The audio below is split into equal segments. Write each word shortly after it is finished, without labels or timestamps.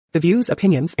The views,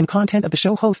 opinions, and content of the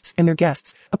show hosts and their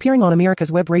guests appearing on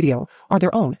America's Web Radio are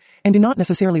their own and do not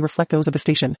necessarily reflect those of the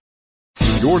station.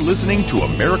 You're listening to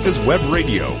America's Web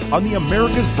Radio on the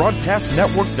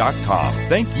AmericasBroadcastNetwork.com.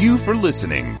 Thank you for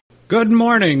listening. Good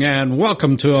morning and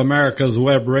welcome to America's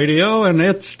Web Radio, and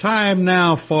it's time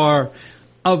now for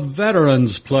A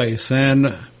Veteran's Place,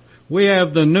 and we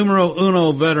have the numero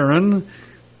uno veteran,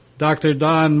 Dr.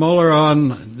 Don Moeller,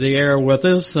 on the air with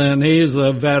us, and he's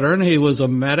a veteran. He was a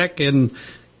medic in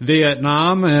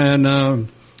Vietnam, and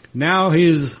now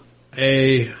he's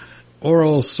a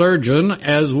oral surgeon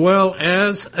as well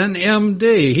as an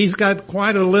MD. He's got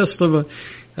quite a list of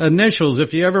initials.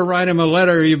 If you ever write him a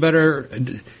letter, you better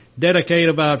dedicate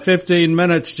about 15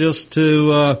 minutes just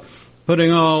to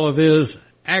putting all of his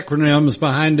acronyms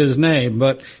behind his name.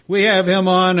 But we have him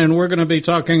on, and we're going to be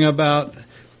talking about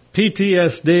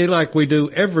PTSD like we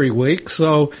do every week.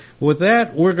 So with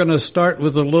that, we're going to start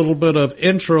with a little bit of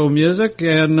intro music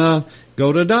and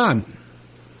go to Don.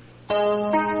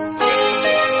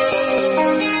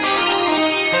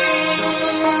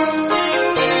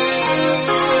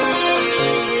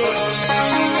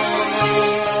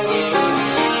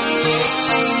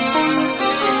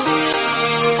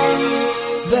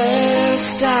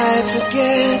 I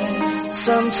forget,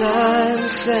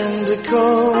 sometimes send a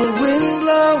cold wind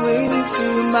blowing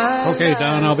through my Okay,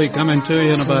 Don, I'll be coming to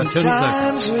you in about 10 seconds.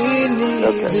 Sometimes we need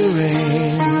the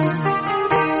rain,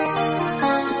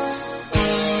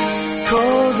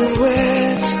 cold and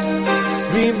wet,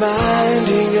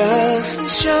 reminding us and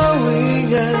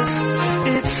showing us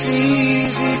it's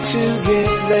easy to get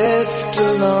left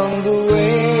along the way.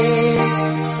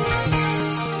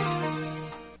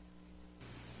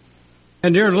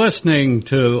 And you're listening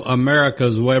to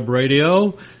America's Web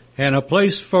Radio and a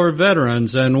place for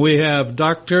veterans. And we have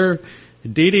Dr.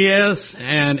 DDS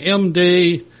and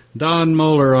MD Don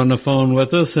Moeller on the phone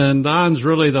with us. And Don's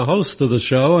really the host of the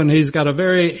show, and he's got a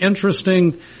very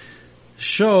interesting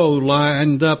show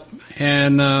lined up.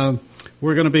 And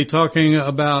we're going to be talking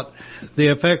about the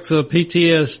effects of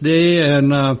PTSD.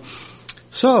 And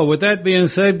so with that being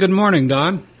said, good morning,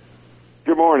 Don.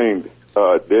 Good morning,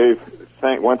 Dave.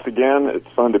 Once again, it's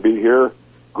fun to be here,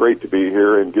 great to be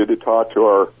here, and good to talk to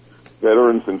our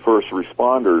veterans and first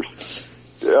responders.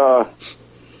 A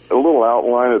little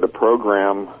outline of the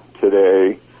program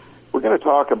today. We're going to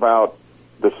talk about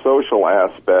the social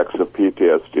aspects of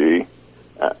PTSD,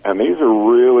 and these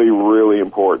are really, really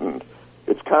important.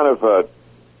 It's kind of a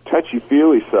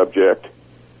touchy-feely subject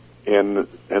in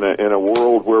a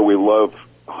world where we love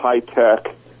high-tech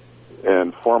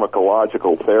and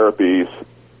pharmacological therapies.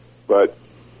 But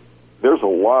there's a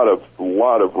lot of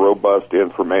robust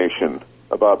information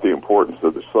about the importance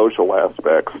of the social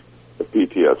aspects of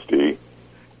PTSD.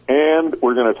 And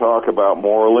we're going to talk about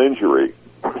moral injury.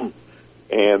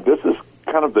 And this is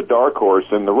kind of the dark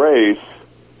horse in the race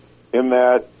in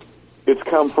that it's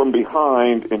come from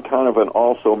behind and kind of an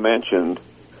also mentioned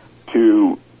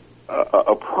to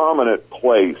a prominent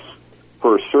place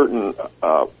for a certain,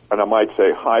 and I might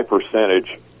say high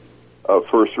percentage of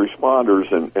first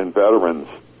responders and veterans,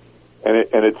 and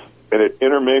it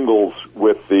intermingles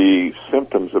with the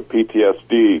symptoms of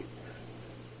PTSD,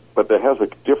 but that has a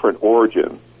different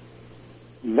origin.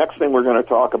 Next thing we're going to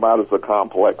talk about is the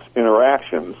complex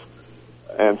interactions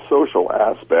and social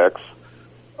aspects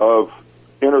of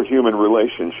interhuman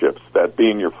relationships, that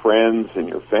being your friends and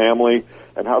your family,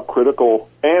 and how critical,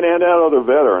 and other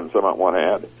veterans I might want to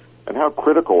add, and how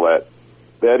critical that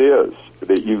is,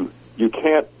 that you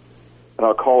can't, and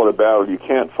I'll call it a battle, you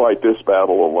can't fight this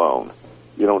battle alone.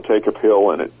 You don't take a pill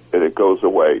and it goes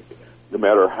away. No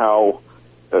matter how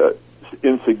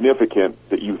insignificant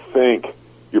that you think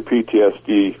your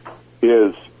PTSD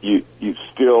is, you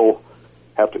still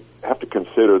have to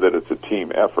consider that it's a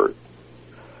team effort.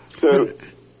 So I want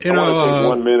to take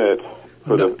 1 minute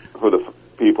for the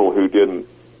people who didn't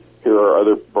hear our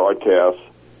other broadcasts.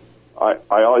 I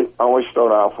always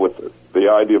start off with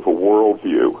the idea of a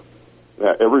worldview.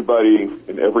 Now, everybody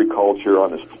in every culture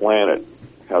on this planet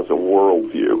has a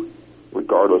worldview,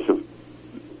 regardless of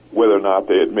whether or not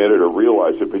they admit it or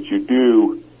realize it, but you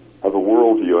do have a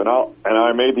worldview. And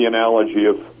I made the analogy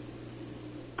of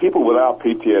people without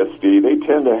PTSD, they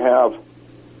tend to have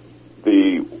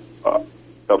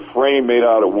a frame made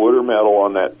out of wood or metal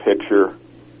on that picture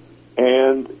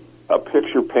and a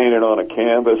picture painted on a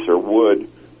canvas or wood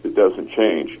that doesn't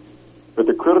change. But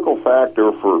the critical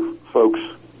factor for folks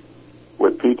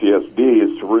with PTSD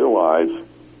is to realize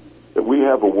that we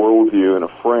have a worldview and a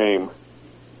frame,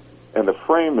 and the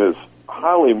frame is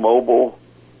highly mobile.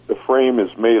 The frame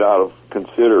is made out of,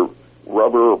 consider,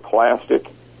 rubber or plastic,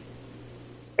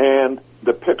 and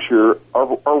the picture, our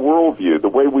worldview, the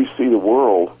way we see the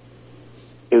world,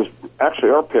 is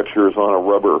actually our picture is on a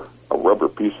rubber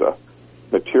piece of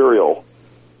material,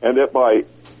 and that by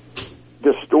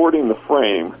distorting the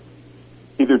frame,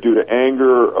 either due to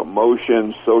anger,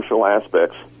 emotions, social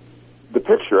aspects, the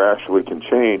picture actually can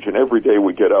change. And every day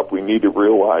we get up, we need to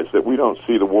realize that we don't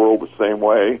see the world the same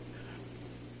way,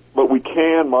 but we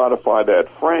can modify that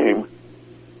frame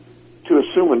to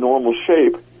assume a normal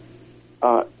shape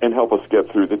and help us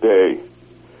get through the day.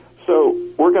 So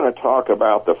we're going to talk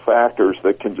about the factors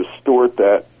that can distort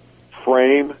that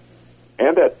frame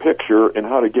and that picture and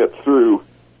how to get through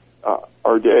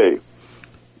our day.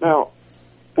 Now,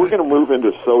 we're going to move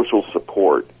into social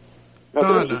support.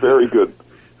 Now, there's very good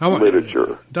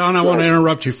literature. Don, I want to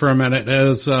interrupt you for a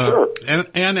minute Sure.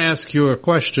 and ask you a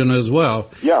question as well.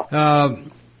 Yeah.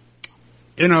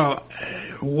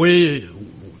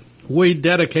 We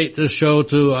dedicate this show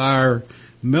to our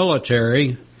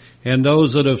military and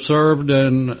those that have served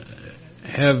and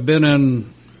have been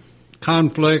in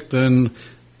conflict and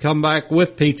come back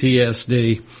with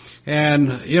PTSD.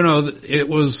 And, it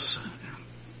was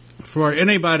for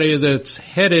anybody that's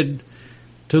headed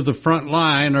to the front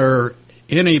line or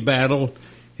any battle,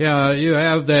 you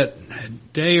have that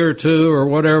day or two or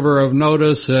whatever of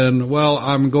notice and, well,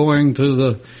 I'm going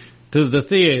to the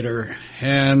theater,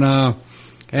 and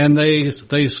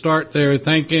they start their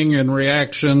thinking and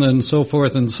reaction and so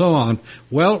forth and so on.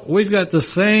 Well, we've got the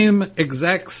same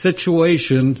exact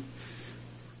situation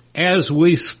as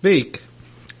we speak,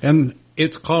 and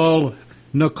it's called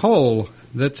Nicole,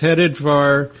 that's headed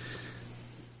for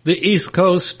the east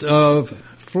coast of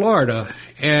Florida,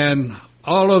 and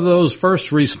all of those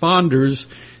first responders,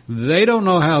 they don't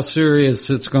know how serious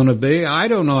it's going to be. I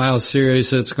don't know how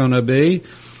serious it's going to be.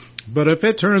 But if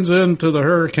it turns into the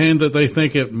hurricane that they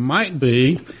think it might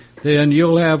be, then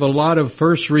you'll have a lot of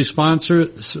first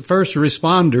responders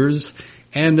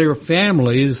and their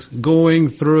families going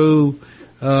through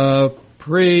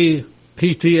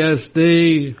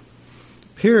pre-PTSD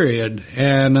period.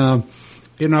 And,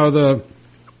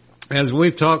 as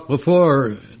we've talked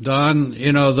before, Don,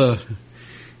 you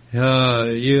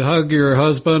hug your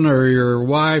husband or your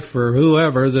wife or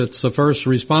whoever that's the first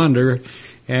responder,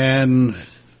 and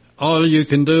all you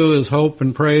can do is hope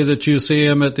and pray that you see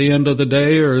them at the end of the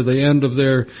day or the end of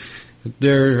their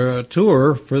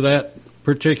tour for that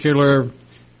particular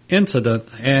incident.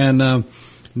 And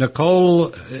Nicole,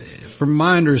 from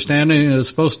my understanding, is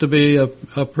supposed to be a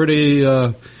pretty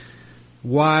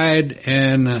wide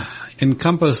and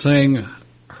encompassing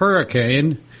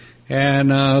hurricane.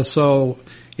 And so,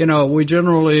 we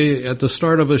generally at the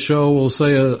start of a show will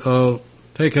say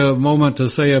take a moment to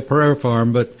say a prayer for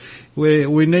them, but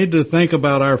we need to think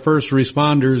about our first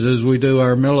responders as we do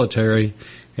our military,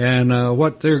 and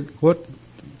what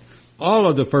all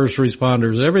of the first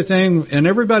responders, everything, and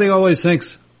everybody always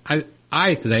thinks,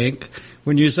 I think,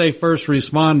 when you say first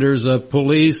responders of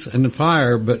police and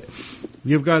fire, but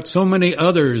you've got so many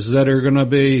others that are going to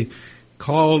be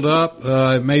called up.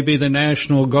 It may be the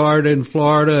National Guard in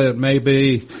Florida, it may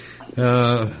be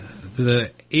the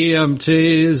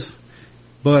EMTs,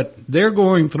 but they're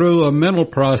going through a mental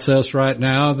process right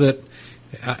now that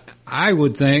I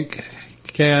would think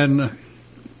can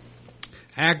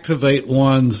activate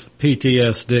one's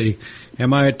PTSD.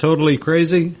 Am I totally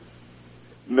crazy?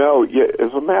 No,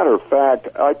 as a matter of fact,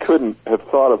 I couldn't have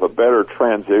thought of a better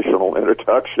transitional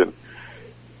introduction.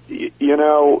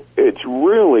 It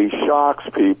really shocks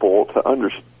people to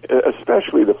understand,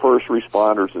 especially the first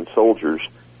responders and soldiers.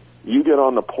 You get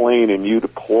on the plane and you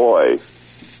deploy.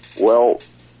 Well,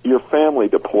 your family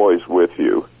deploys with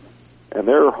you, and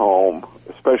they're home,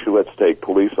 especially let's take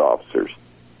police officers.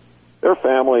 Their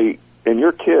family and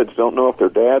your kids don't know if their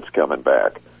dad's coming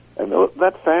back, and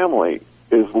that family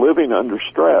is living under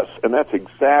stress, and that's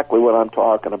exactly what I'm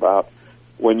talking about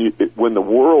when the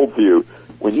worldview,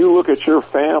 when you look at your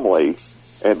family,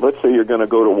 and let's say you're going to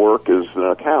go to work as an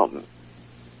accountant,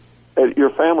 and your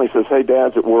family says, hey,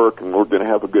 Dad's at work, and we're going to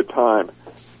have a good time.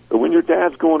 But when your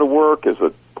dad's going to work as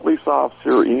a police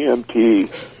officer,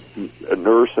 EMT, a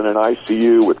nurse in an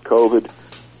ICU with COVID,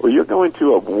 or you're going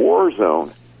to a war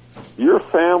zone, your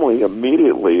family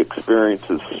immediately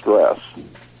experiences stress.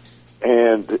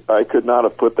 And I could not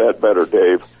have put that better,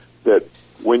 Dave, that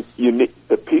when you need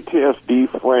the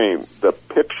PTSD frame, the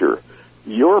picture,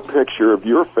 your picture of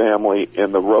your family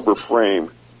in the rubber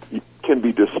frame can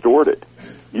be distorted.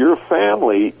 Your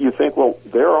family, you think, well,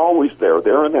 they're always there.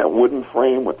 They're in that wooden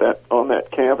frame with that on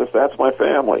that canvas. That's my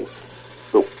family.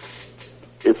 So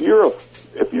if you're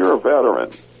a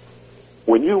veteran,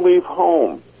 when you leave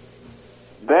home,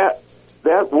 that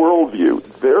that worldview,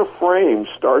 their frame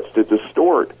starts to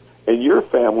distort, and your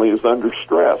family is under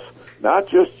stress. Not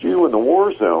just you in the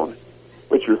war zone,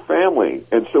 but your family.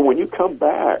 And so when you come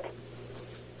back,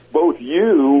 both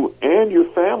you and your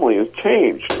family has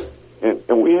changed.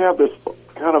 And we have this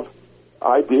kind of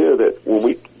idea that when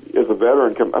we, as a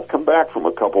veteran, I've come back from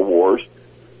a couple wars,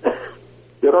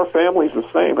 that our family's the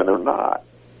same, and they're not.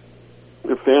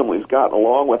 Their family's gotten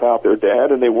along without their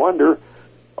dad, and they wonder,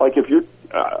 like if your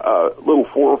little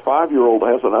 4 or 5-year-old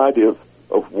has an idea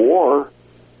of war,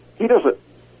 he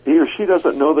or she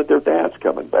doesn't know that their dad's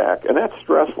coming back, and that's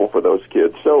stressful for those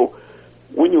kids. So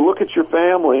when you look at your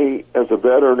family as a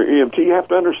veteran or EMT, you have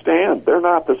to understand they're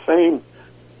not the same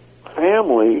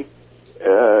family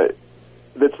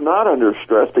that's not under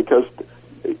stress because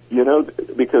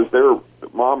their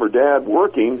mom or dad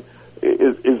working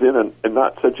is in a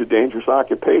not such a dangerous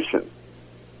occupation.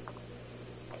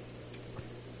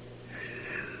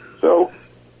 So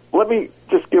let me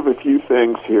just give a few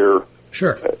things here.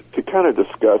 Sure. To kind of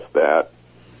discuss that.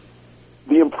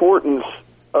 The importance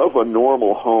of a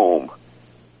normal home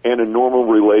and a normal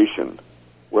relation.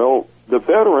 Well, the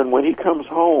veteran, when he comes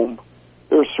home,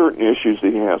 there are certain issues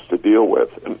that he has to deal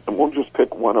with, and we'll just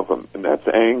pick one of them, and that's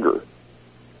anger.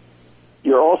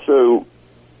 You're also,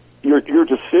 your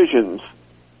decisions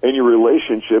and your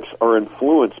relationships are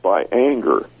influenced by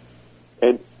anger.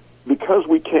 And because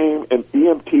we came, and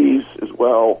EMTs as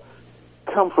well,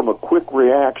 come from a quick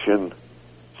reaction,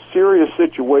 serious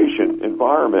situation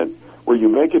environment where you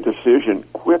make a decision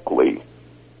quickly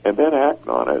and then act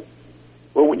on it.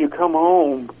 Well, when you come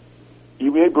home,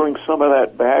 you may bring some of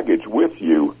that baggage with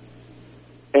you,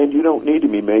 and you don't need to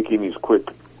be making these quick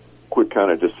kind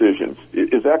of decisions.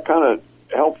 Is that kind of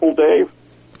helpful, Dave?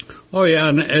 Oh, yeah,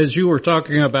 and as you were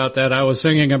talking about that, I was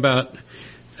thinking about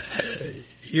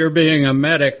your being a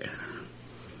medic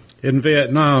in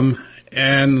Vietnam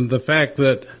and the fact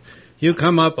that you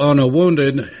come up on a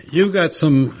wounded, you got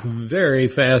some very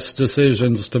fast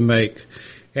decisions to make.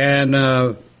 And,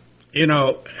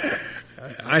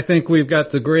 I think we've got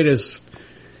the greatest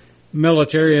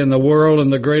military in the world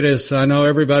and the greatest, I know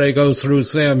everybody goes through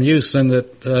Sam Houston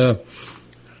that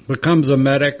becomes a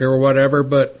medic or whatever,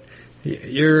 but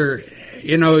you're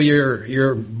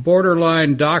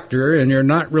borderline doctor and you're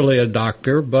not really a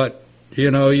doctor, but,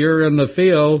 you're in the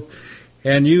field.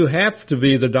 And you have to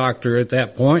be the doctor at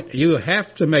that point. You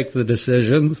have to make the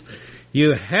decisions.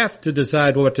 You have to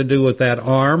decide what to do with that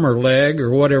arm or leg or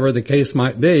whatever the case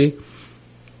might be.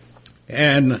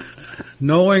 And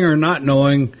knowing or not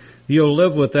knowing, you'll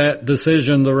live with that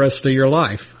decision the rest of your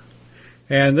life.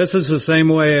 And this is the same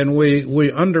way, and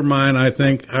we undermine, I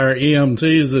think, our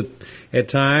EMTs at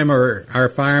time, or our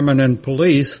firemen and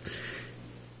police.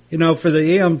 For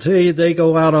the EMT, they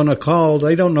go out on a call,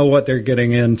 they don't know what they're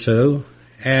getting into.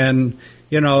 And,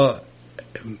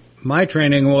 my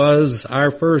training was,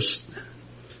 our first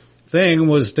thing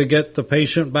was to get the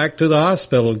patient back to the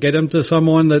hospital, get him to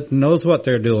someone that knows what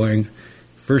they're doing,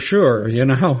 for sure,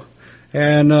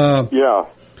 And, yeah,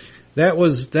 that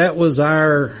was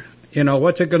our,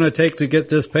 what's it going to take to get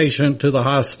this patient to the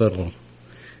hospital?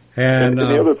 And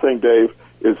the other thing, Dave,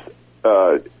 is,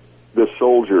 the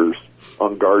soldiers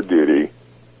on guard duty,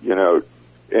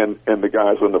 and the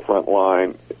guys on the front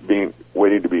line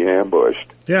waiting to be ambushed.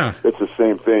 Yeah. It's the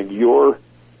same thing. Your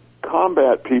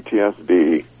combat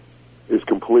PTSD is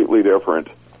completely different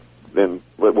than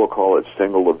what we'll call it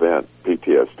single event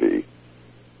PTSD.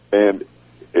 And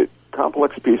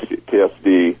complex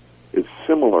PTSD is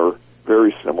similar,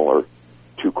 very similar,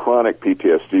 to chronic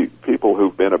PTSD. People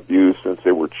who've been abused since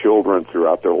they were children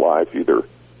throughout their life, either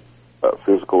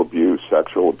physical abuse,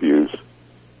 sexual abuse,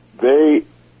 they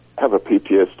have a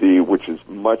PTSD which is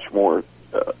much more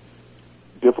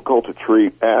difficult to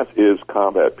treat, as is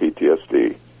combat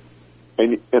PTSD.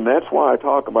 And that's why I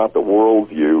talk about the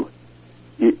worldview.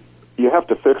 You have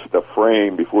to fix the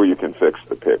frame before you can fix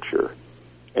the picture.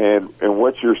 And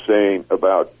what you're saying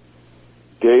about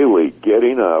daily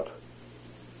getting up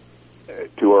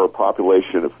to our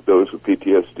population of those with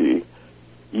PTSD,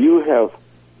 you have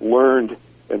learned,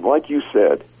 and like you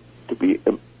said, to be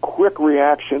a quick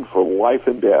reaction for life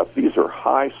and death. These are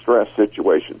high-stress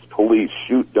situations. Police,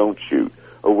 shoot, don't shoot.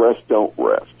 Arrest, don't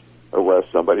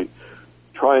arrest somebody.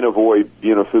 Try and avoid,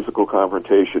 physical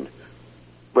confrontation.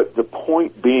 But the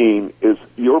point being is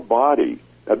your body,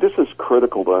 now this is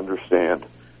critical to understand,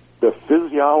 the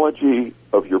physiology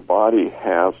of your body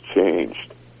has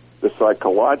changed. The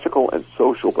psychological and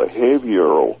social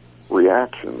behavioral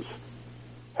reactions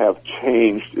have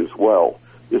changed as well.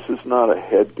 This is not a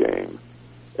head game.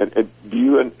 And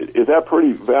is that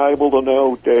pretty valuable to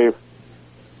know, Dave?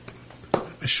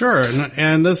 Sure,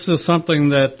 and this is something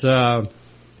that,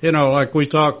 like we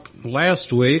talked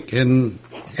last week, and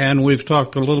we've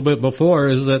talked a little bit before,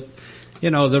 is that,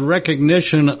 the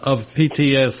recognition of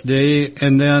PTSD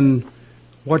and then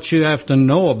what you have to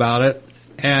know about it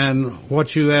and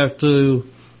what you have to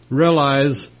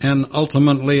realize and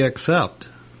ultimately accept.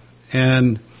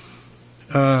 And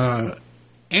it's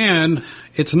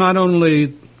not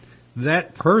only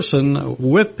that person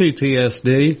with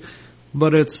PTSD,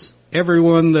 but it's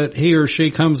everyone that he or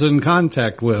she comes in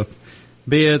contact with,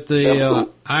 be it the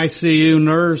ICU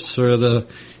nurse or the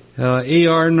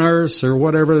ER nurse or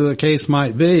whatever the case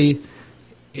might be.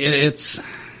 It's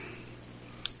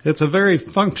a very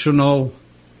functional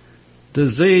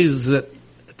disease that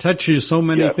touches so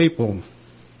many people.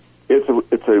 It's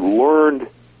a learned,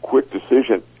 quick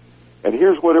decision. And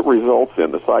here's what it results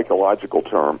in. The psychological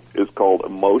term is called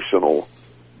emotional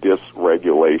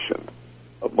dysregulation.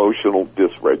 Emotional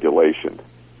dysregulation.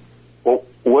 Well,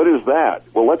 what is that?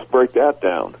 Well, let's break that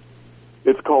down.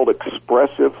 It's called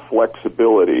expressive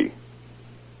flexibility.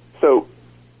 So,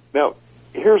 now,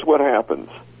 here's what happens.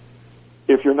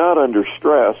 If you're not under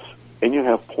stress and you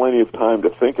have plenty of time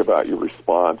to think about your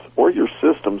response, or your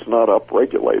system's not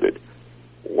upregulated,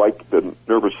 like the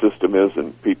nervous system is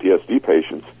in PTSD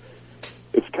patients,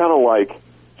 it's kind of like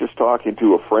just talking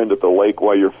to a friend at the lake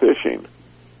while you're fishing.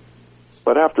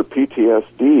 But after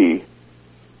PTSD,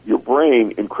 your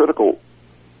brain in critical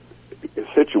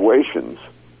situations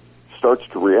starts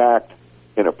to react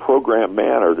in a programmed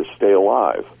manner to stay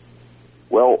alive.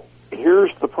 Well, here's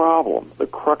the problem, the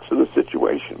crux of the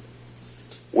situation.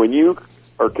 When you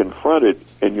are confronted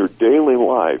in your daily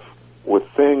life with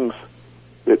things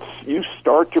that you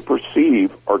start to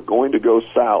perceive are going to go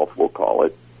south, we'll call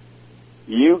it,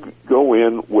 you go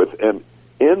in with an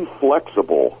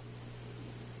inflexible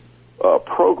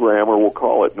program, or we'll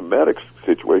call it pneumatic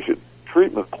situation,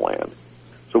 treatment plan.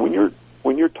 So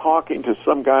when you're talking to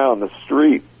some guy on the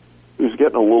street who's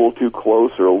getting a little too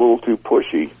close or a little too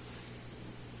pushy,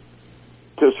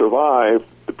 to survive,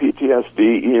 the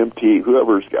PTSD, EMT,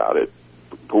 whoever's got it,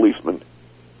 policeman,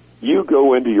 you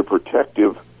go into your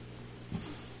protective,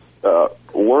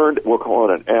 learned, we'll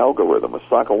call it an algorithm, a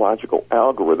psychological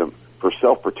algorithm for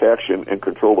self-protection and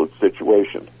control of the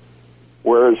situation.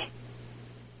 Whereas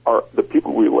the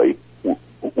people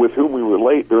with whom we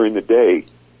relate during the day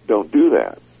don't do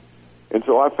that. And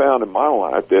so I found in my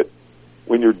life that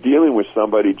when you're dealing with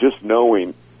somebody, just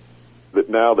knowing that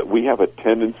now that we have a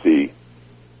tendency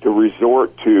to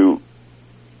resort to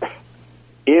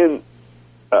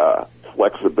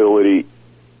flexibility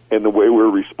in the way we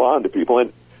respond to people,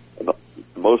 and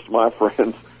most of my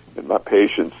friends and my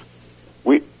patients,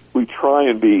 we try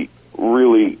and be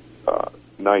really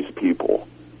nice people.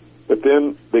 But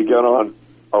then they get on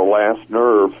our last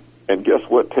nerve, and guess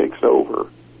what takes over?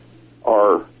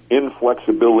 Our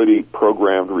inflexibility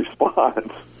programmed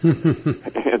response.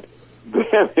 And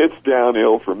then it's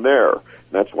downhill from there.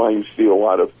 And that's why you see a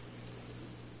lot of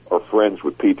our friends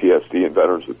with PTSD and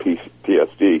veterans with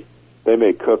PTSD, they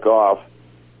may cook off,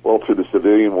 well, to the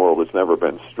civilian world it's never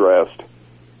been stressed.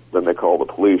 Then they call the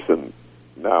police, and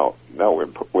now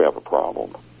we have a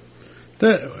problem.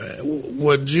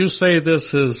 Would you say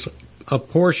this is a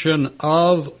portion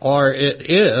of, or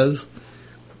it is,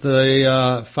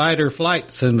 the fight or flight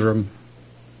syndrome?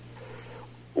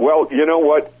 Well, you know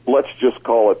what? Let's just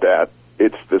call it that.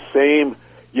 It's the same.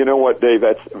 You know what, Dave?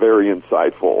 That's very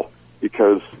insightful,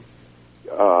 because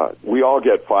we all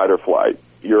get fight or flight.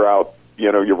 You're out,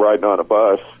 you're riding on a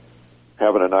bus,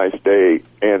 having a nice day,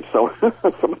 and someone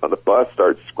on the bus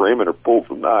starts screaming or pulls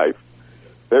a knife.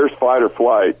 There's fight or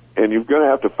flight, and you're going to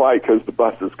have to fight because the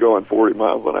bus is going 40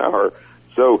 miles an hour.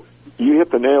 So you hit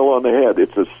the nail on the head.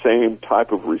 It's the same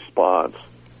type of response.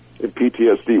 In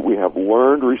PTSD, we have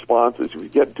learned responses. If you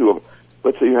get into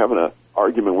let's say you're having an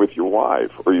argument with your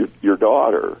wife or your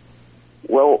daughter,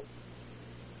 well,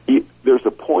 there's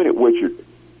a point at which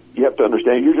you have to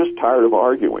understand you're just tired of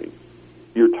arguing.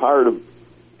 You're tired of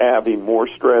having more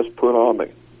stress put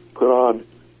on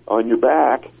your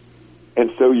back,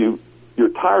 and so you're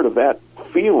tired of that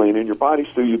feeling in your body.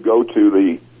 So you go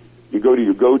to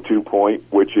your go-to point,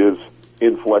 which is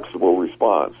inflexible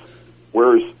response.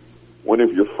 Whereas one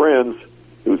of your friends,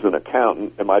 who's an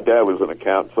accountant, and my dad was an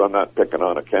accountant, so I'm not picking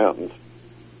on accountants,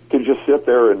 can just sit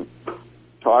there and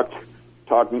talk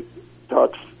and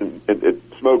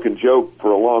smoke and joke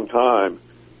for a long time.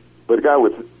 But a guy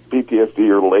with PTSD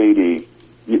or lady,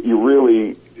 you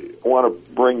really want to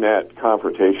bring that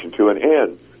confrontation to an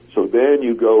end. So then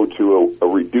you go to a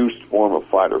reduced form of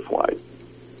fight or flight.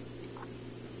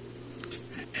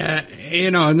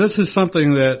 And this is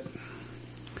something that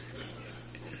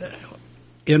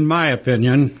in my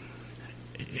opinion,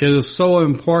 is so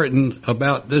important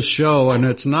about this show, and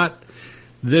it's not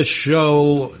this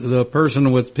show, the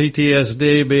person with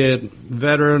PTSD, be it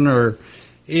veteran or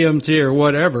EMT or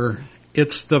whatever,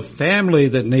 it's the family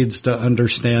that needs to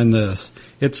understand this.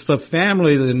 It's the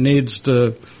family that needs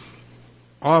to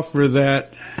offer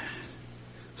that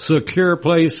secure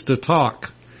place to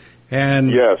talk.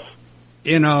 And, yes,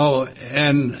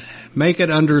 and make it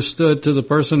understood to the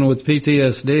person with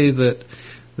PTSD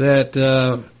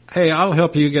that, hey, I'll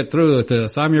help you get through with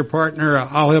this. I'm your partner.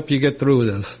 I'll help you get through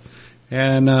this.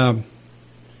 And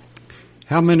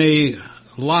how many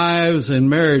lives and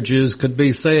marriages could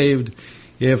be saved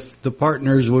if the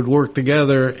partners would work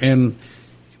together and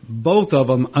both of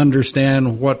them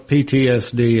understand what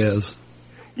PTSD is?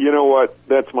 You know what?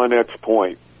 That's my next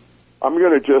point. I'm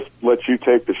going to just let you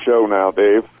take the show now,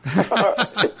 Dave.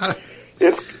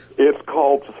 It's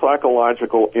called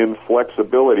psychological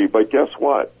inflexibility, but guess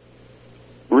what?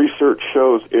 Research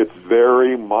shows it's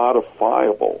very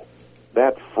modifiable.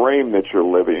 That frame that you're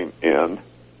living in,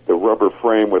 the rubber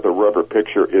frame with a rubber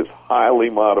picture, is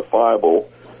highly modifiable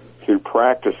through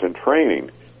practice and training.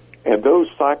 And those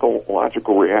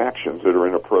psychological reactions that are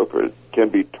inappropriate can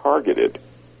be targeted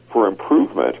for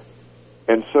improvement.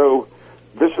 And so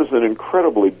this is an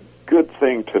incredibly good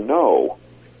thing to know,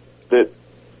 that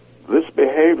this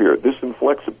behavior, this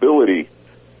inflexibility,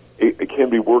 it can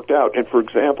be worked out. And for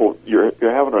example, you're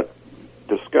having a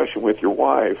discussion with your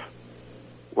wife.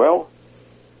 Well,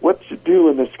 what you do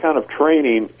in this kind of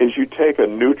training is you take a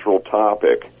neutral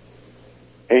topic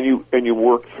and you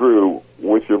work through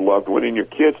with your loved one and your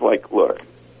kids. Like, look,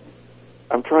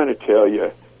 I'm trying to tell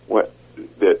you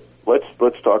that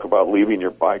let's talk about leaving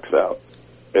your bikes out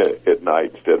at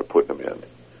night instead of putting them in.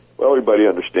 Well, everybody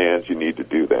understands you need to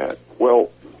do that. Well,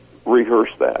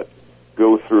 rehearse that.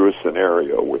 Go through a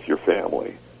scenario with your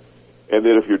family. And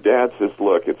then if your dad says,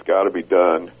 look, it's got to be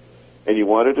done, and you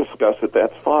want to discuss it,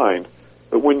 that's fine.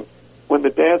 But when the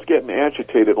dad's getting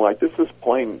agitated, like, this is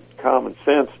plain common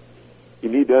sense, you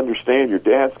need to understand your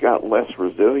dad's got less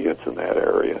resilience in that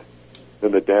area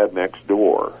than the dad next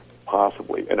door,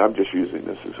 possibly. And I'm just using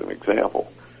this as an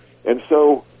example. And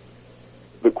so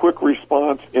the quick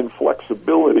response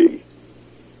inflexibility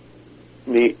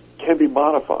can be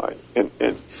modified.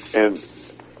 And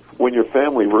when your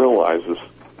family realizes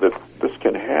that this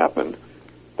can happen,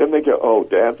 then they go, oh,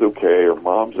 dad's okay or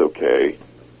mom's okay.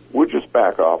 We'll just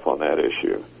back off on that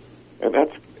issue. And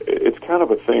it's kind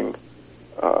of a thing,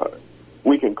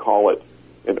 we can call it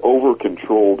an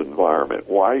over-controlled environment.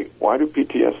 Why do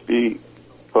PTSD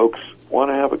folks want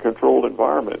to have a controlled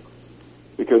environment?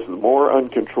 Because the more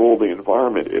uncontrolled the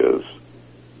environment is,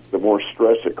 the more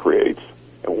stress it creates.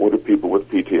 And what do people with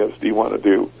PTSD want to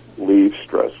do? Leave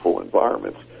stressful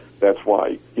environments. That's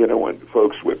why, when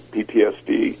folks with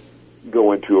PTSD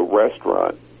go into a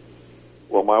restaurant,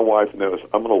 well, my wife knows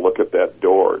I'm going to look at that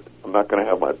door. I'm not going to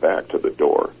have my back to the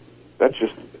door. That's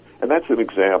an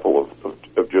example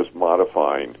of just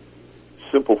modifying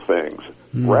simple things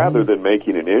rather than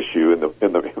making an issue in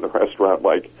the restaurant,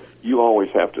 like you always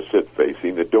have to sit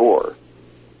facing the door.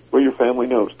 Well, your family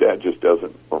knows dad just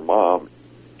doesn't, or mom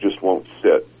just won't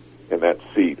sit in that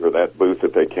seat or that booth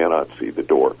if they cannot see the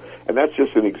door. And that's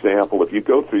just an example. If you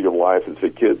go through your life and say,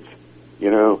 kids,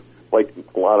 like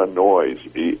a lot of noise.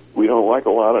 We don't like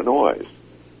a lot of noise.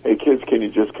 Hey, kids, can you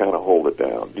just kind of hold it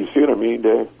down? Do you see what I mean,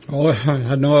 Dave? Oh,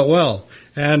 I know it well.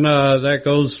 And that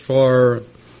goes for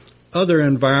other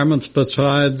environments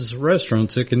besides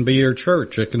restaurants. It can be your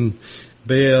church. It can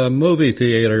be a movie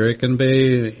theater. It can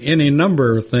be any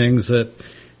number of things that,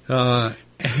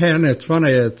 and it's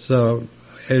funny, it's,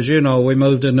 as you know, we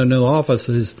moved into new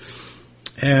offices,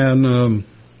 and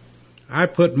I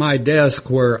put my desk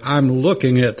where I'm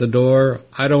looking at the door.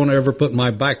 I don't ever put my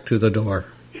back to the door.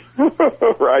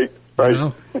 Right.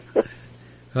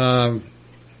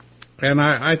 And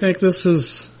I think this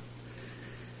is,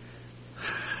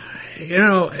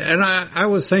 and I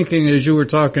was thinking as you were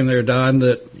talking there, Don,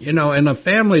 that, in a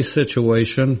family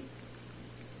situation,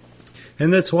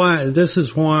 and this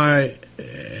is why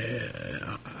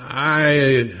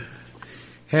I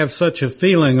have such a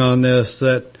feeling on this,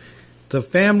 that the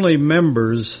family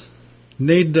members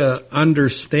need to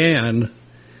understand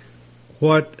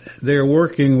what they're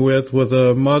working with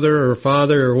a mother or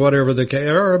father or whatever the case,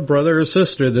 or a brother or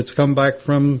sister that's come back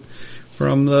from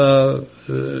the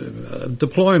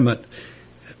deployment.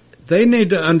 They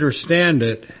need to understand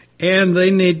it, and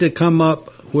they need to come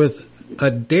up with a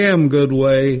damn good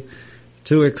way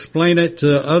to explain it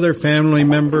to other family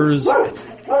members.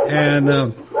 And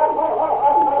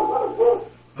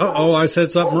I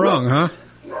said something wrong, huh?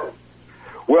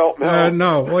 Well, no.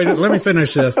 No, wait, let me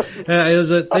finish this. Is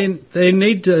that they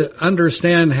need to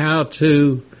understand how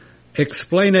to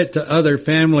explain it to other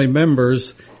family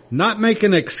members, not make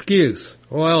an excuse.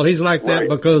 Well, he's like that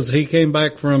because he came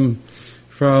back from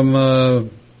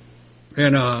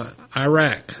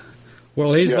Iraq.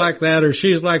 Well, he's like that or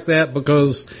she's like that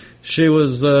because she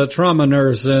was a trauma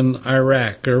nurse in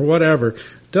Iraq or whatever.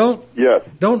 Don't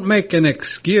make an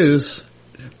excuse.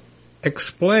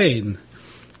 Explain.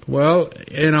 Well,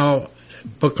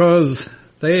 because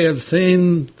they have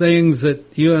seen things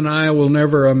that you and I will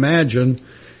never imagine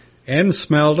and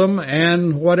smelled them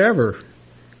and whatever.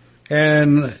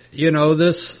 And,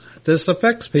 this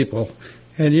affects people.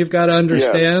 And you've got to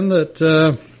understand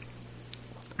that,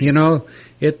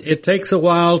 it takes a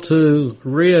while to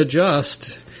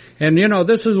readjust. And,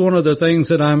 this is one of the things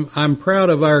that I'm proud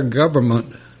of our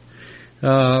government.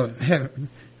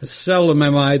 Seldom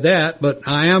am I that, but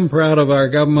I am proud of our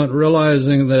government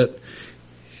realizing that,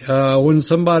 when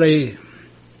somebody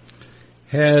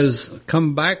has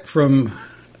come back from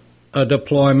a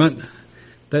deployment,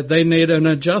 that they need an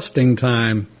adjusting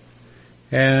time.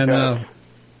 And,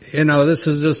 this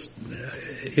is just,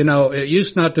 it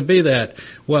used not to be that.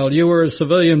 Well, you were a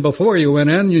civilian before you went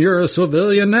in, you're a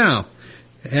civilian now.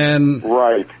 And,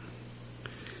 right.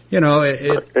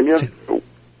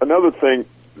 Another thing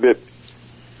that,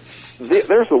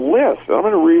 there's a list. I'm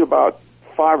going to read about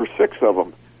 5 or 6 of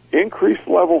them. Increased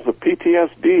levels of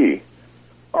PTSD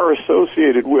are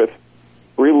associated with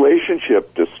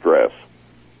relationship distress,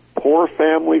 poor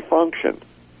family function,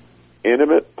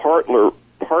 intimate partner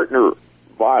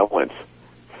violence,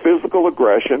 physical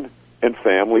aggression, and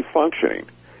family functioning.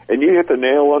 And you hit the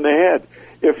nail on the head.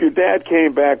 If your dad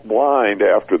came back blind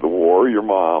after the war, your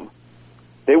mom,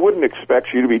 they wouldn't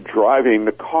expect you to be driving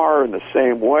the car in the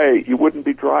same way. You wouldn't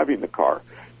be driving the car.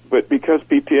 But because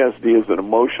PTSD is an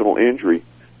emotional injury,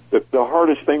 the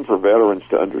hardest thing for veterans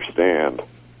to understand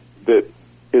is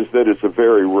that it's a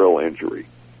very real injury.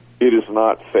 It is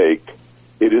not fake.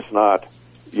 It is not,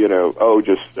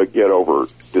 just a get over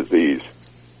disease.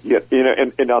 Yet,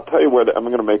 and I'll tell you what, I'm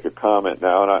going to make a comment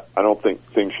now, and I don't think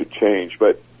things should change,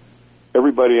 but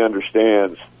everybody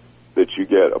understands that you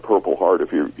get a Purple Heart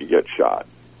if you get shot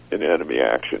in enemy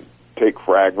action. Take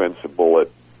fragments, a bullet,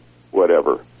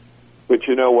 whatever. But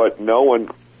you know what? No one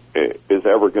is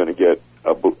ever going to get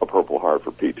a Purple Heart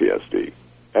for PTSD.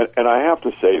 And I have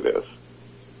to say this,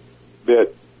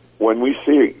 that when we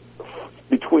see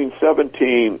between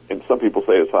 17 and some people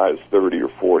say as high as 30 or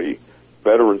 40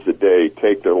 veterans a day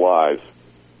take their lives,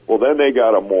 well, then they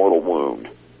got a mortal wound.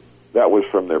 That was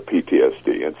from their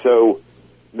PTSD. And so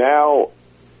now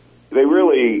they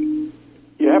really,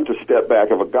 you have to step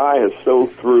back. If a guy is so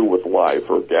through with life,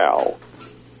 or gal,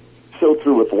 so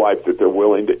through with life that they're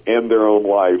willing to end their own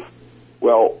life,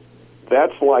 well,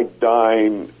 that's like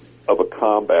dying of a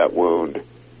combat wound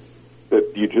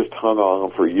that you just hung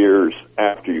on for years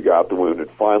after you got the wound and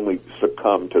finally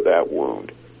succumbed to that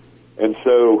wound. And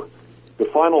so the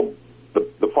final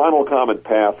common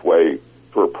pathway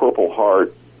for a Purple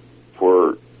Heart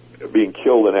for being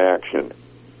killed in action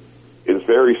is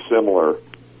very similar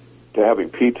to having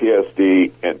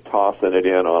PTSD and tossing it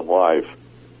in on life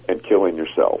and killing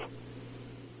yourself.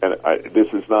 And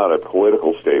this is not a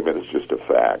political statement, it's just a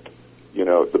fact.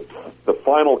 The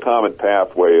final common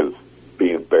pathway is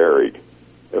being buried,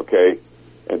 okay?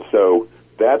 And so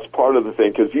that's part of the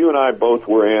thing, because you and I both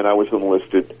were I was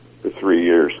enlisted for 3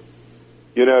 years.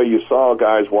 You saw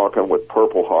guys walking with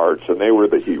Purple Hearts, and they were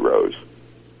the heroes.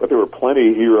 But there were plenty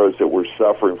of heroes that were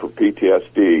suffering from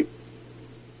PTSD,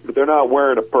 but they're not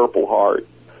wearing a Purple Heart.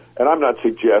 And I'm not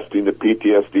suggesting that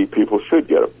PTSD people should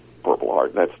get a Purple Heart,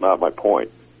 and that's not my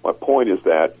point. My point is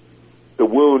that the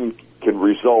wound can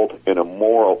result in a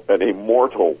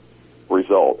mortal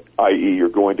result, i.e. you're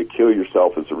going to kill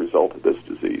yourself as a result of this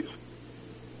disease.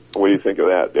 What do you think of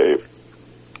that, Dave?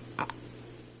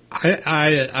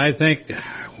 I think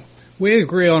we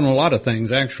agree on a lot of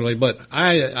things, actually, but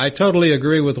I totally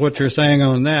agree with what you're saying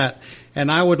on that,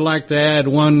 and I would like to add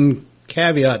one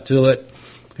caveat to it,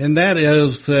 and that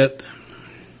is that,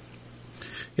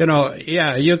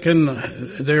 you can,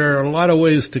 there are a lot of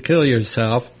ways to kill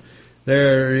yourself.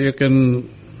 You can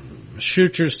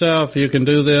shoot yourself, you can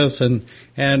do this, and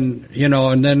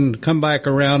then come back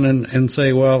around and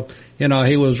say, well,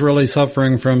 he was really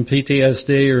suffering from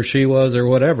PTSD, or she was, or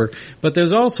whatever. But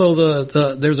there's also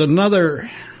there's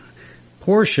another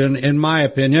portion, in my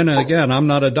opinion, and again, I'm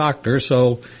not a doctor,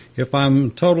 so if I'm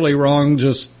totally wrong,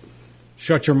 just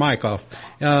shut your mic off.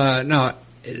 No,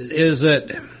 is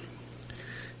that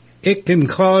it can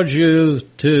cause you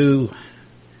to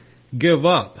give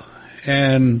up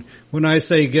and when I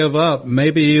say give up,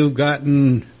 maybe you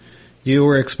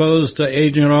were exposed to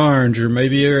Agent Orange, or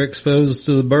maybe you were exposed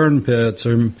to the burn pits,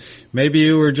 or maybe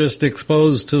you were just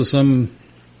exposed to some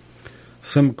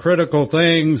critical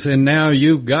things, and now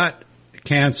you've got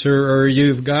cancer, or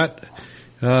you've got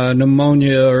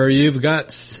pneumonia, or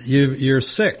you're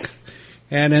sick.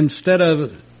 And instead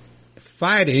of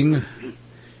fighting,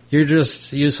 you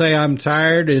say, I'm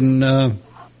tired, and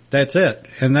that's it.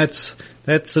 And that's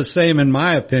the same, in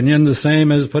my opinion, the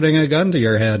same as putting a gun to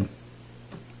your head.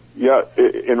 Yeah,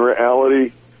 in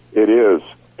reality, it is.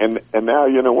 And now,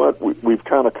 you know what? We've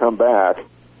kind of come back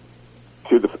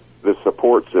to the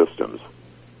support systems.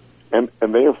 And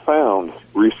they have found,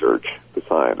 research, the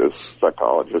scientists,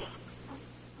 psychologists,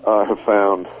 have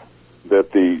found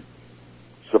that the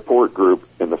support group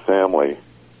in the family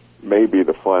may be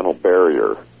the final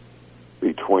barrier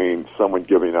between someone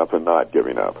giving up and not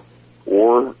giving up,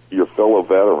 or your fellow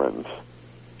veterans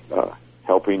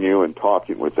helping you and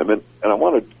talking with them. And I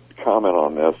want to comment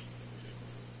on this.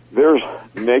 There's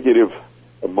negative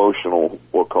emotional,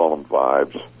 we'll call them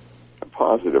vibes, and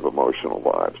positive emotional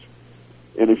vibes.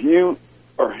 And if you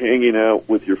are hanging out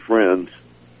with your friends,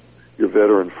 your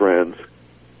veteran friends,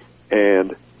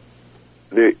 and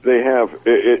they have,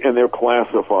 and they're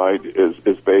classified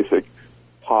as basic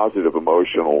positive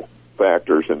emotional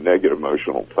factors and negative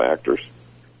emotional factors.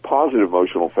 Positive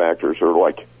emotional factors are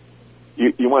like,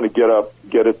 you want to get up,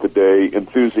 get it today,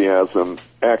 enthusiasm,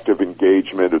 active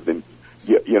engagement,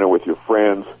 with your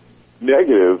friends.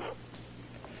 Negative,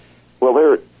 well,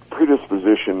 they're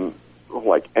predisposition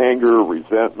like anger,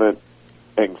 resentment,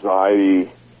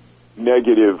 anxiety,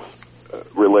 negative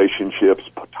relationships,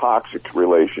 toxic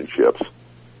relationships.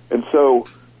 And so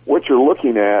what you're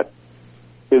looking at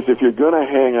is, if you're going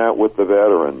to hang out with the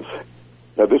veterans,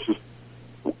 now this is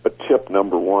a tip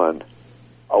number one.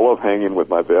 I love hanging with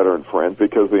my veteran friends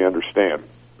because they understand.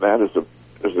 That is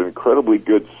an incredibly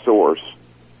good source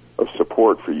of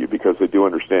support for you, because they do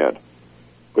understand.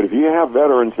 But if you have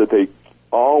veterans that they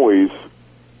always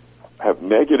have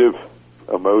negative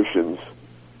emotions,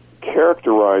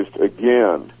 characterized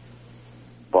again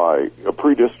by a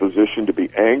predisposition to be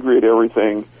angry at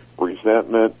everything,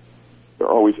 resentment, they're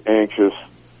always anxious,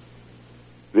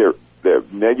 they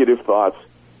have negative thoughts,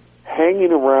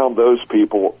 hanging around those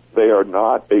people, they are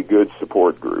not a good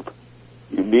support group.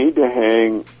 You need to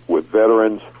hang with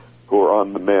veterans who are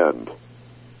on the mend,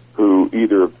 who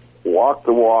either walk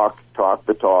the walk, talk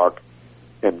the talk,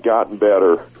 and gotten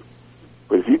better.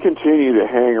 But if you continue to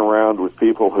hang around with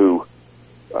people who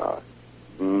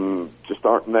just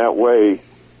aren't in that way,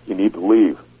 you need to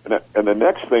leave. And the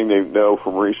next thing they know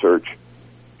from research,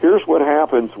 here's what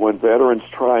happens when veterans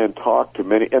try and talk to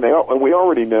many, and we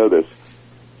already know this.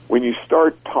 When you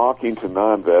start talking to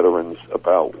non-veterans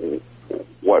about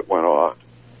what went on,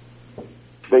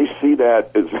 they see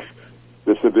that as,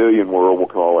 the civilian world, we'll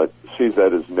call it, sees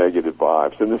that as negative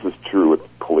vibes. And this is true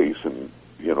with police and,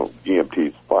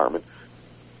 EMTs, firemen.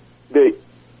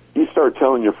 You start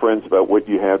telling your friends about what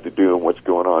you have to do and what's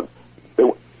going on,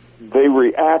 they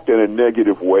react in a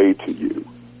negative way to you.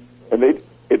 And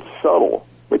it's subtle,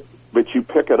 but you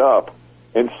pick it up.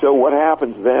 And so what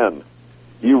happens then?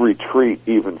 You retreat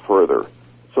even further.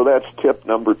 So that's tip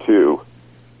number 2.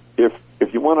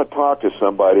 If you want to talk to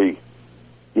somebody,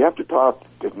 you have to talk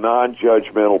to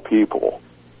non-judgmental people.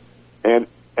 And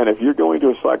if you're going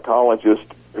to a psychologist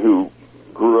who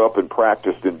grew up and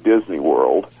practiced in Disney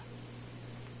World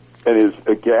and is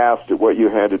aghast at what you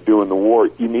had to do in the war,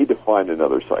 you need to find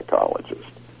another psychologist,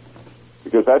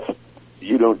 because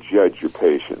you don't judge your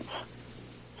patients.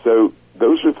 So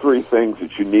those are 3 things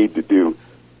that you need to do.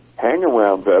 Hang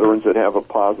around veterans that have a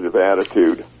positive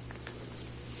attitude.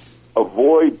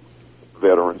 Avoid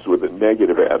veterans with a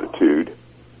negative attitude,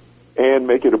 and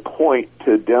make it a point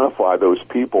to identify those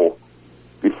people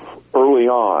early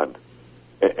on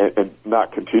and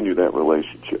not continue that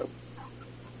relationship.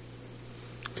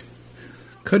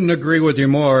 Couldn't agree with you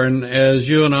more. And as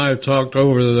you and I have talked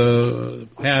over the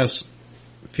past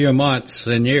few months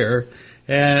and year,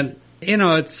 and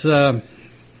it's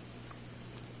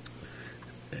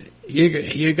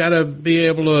you got to be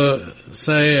able to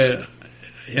say,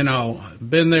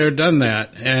 been there, done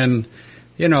that. And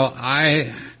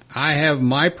I have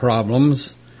my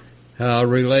problems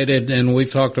related, and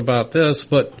we've talked about this,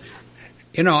 but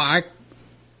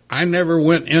I never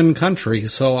went in country,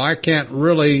 so I can't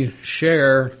really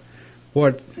share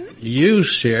what you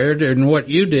shared and what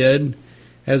you did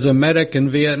as a medic in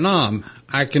Vietnam.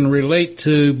 I can relate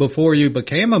to before you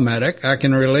became a medic. I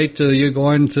can relate to you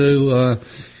going to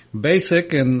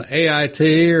basic and AIT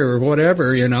or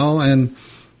whatever, and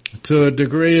to a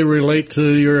degree relate to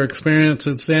your experience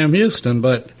at Sam Houston,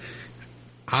 but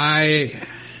I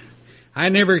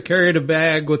never carried a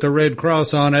bag with a Red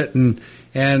Cross on it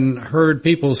and heard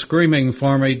people screaming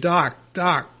for me, "Doc,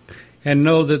 Doc," and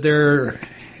know that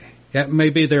that may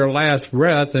be their last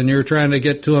breath and you're trying to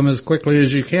get to them as quickly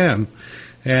as you can.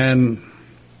 And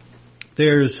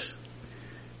there's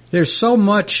so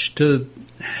much to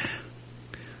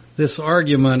this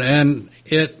argument, and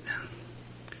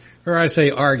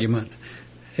argument.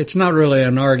 It's not really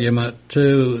an argument,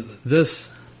 to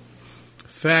this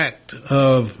fact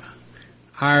of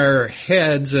our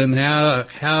heads and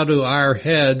how do our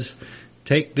heads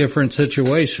take different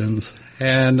situations.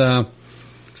 And,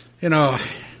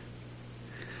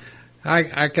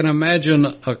 I can imagine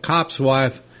a cop's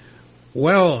wife,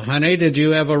 "Well, honey, did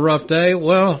you have a rough day?"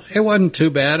 "Well, it wasn't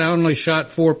too bad. I only shot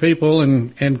 4 people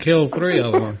and killed 3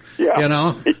 of them."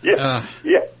 Yeah.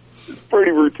 Yeah. It's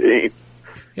pretty routine.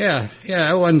 Yeah,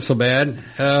 it wasn't so bad.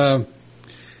 I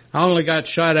only got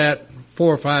shot at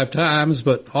 4 or 5 times,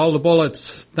 but all the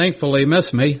bullets thankfully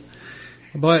missed me.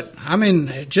 But, I mean,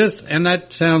 and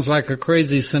that sounds like a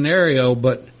crazy scenario,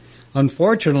 but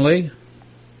unfortunately,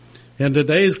 in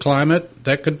today's climate,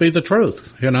 that could be the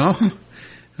truth, Yeah,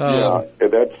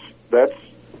 that's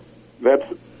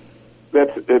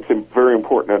very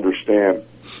important to understand.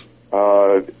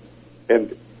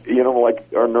 And, like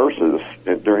our nurses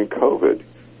during COVID,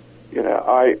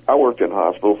 I worked in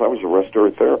hospitals. I was a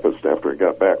respiratory therapist after I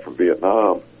got back from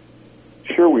Vietnam.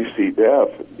 Sure, we see death,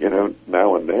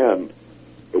 now and then.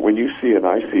 But when you see an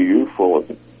ICU full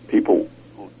of people,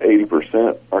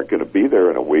 80% aren't going to be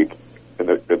there in a week, and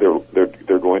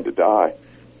they're going to die.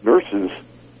 Nurses,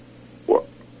 well,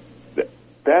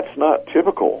 that's not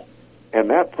typical, and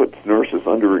that puts nurses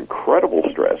under incredible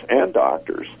stress, and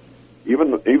doctors,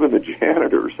 even the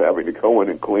janitors having to go in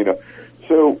and clean up.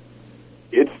 So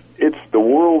it's the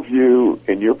worldview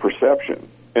and your perception,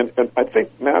 and I think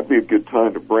now would be a good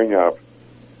time to bring up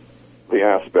the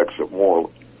aspects of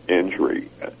moral injury,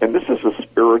 and this is a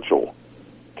spiritual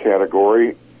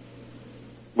category,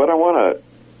 but I want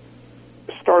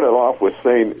to start it off with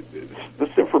saying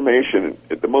this information,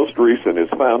 the most recent, is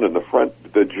found in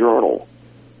the journal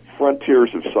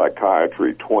Frontiers of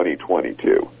Psychiatry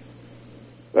 2022.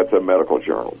 That's a medical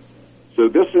journal. So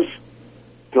this is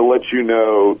to let you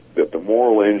know that the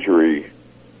moral injury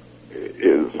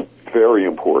is very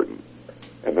important,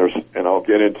 and I'll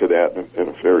get into that in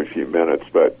a very few minutes,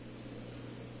 but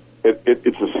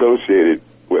it's associated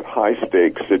with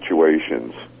high-stakes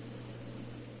situations,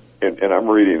 and I'm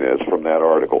reading this from that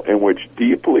article, in which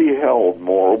deeply held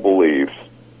moral beliefs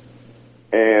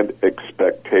and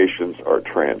expectations are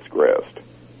transgressed.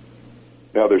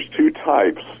 Now, there's 2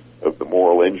 types of the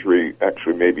moral injury,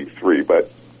 actually maybe 3,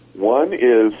 but one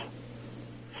is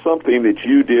something that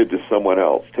you did to someone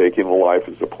else, taking a life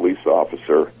as a police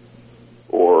officer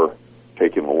or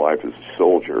taking a life as a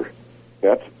soldier.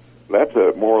 That's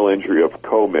a moral injury of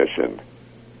commission.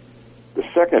 The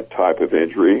second type of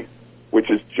injury, which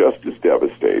is just as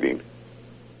devastating,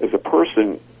 is a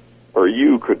person or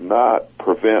you could not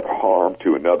prevent harm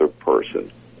to another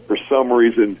person. For some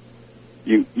reason,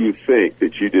 you think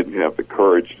that you didn't have the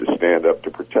courage to stand up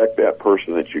to protect that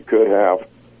person that you could have,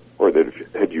 or that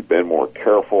had you been more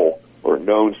careful or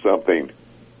known something,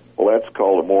 well, that's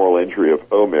called a moral injury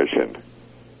of omission.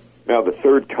 Now, the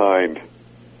third kind,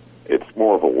 it's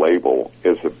more of a label,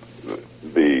 is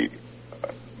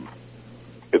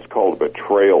it's called a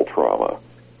betrayal trauma,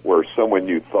 where someone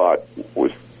you thought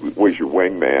was your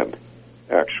wingman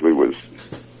actually was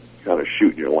kind of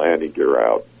shooting your landing gear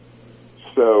out.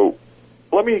 So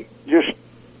let me just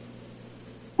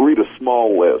read a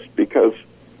small list, because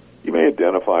you may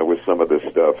identify with some of this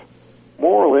stuff.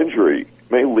 Moral injury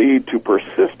may lead to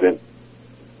persistent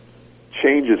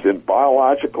changes in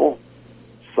biological,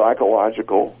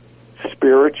 psychological,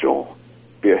 spiritual,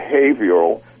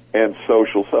 behavioral, and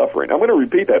social suffering. I'm going to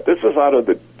repeat that. This is out of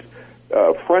the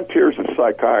Frontiers of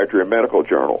Psychiatry, a medical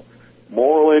journal.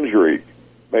 Moral injury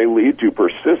may lead to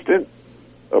persistent,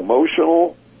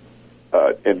 emotional,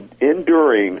 and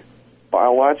enduring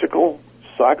biological,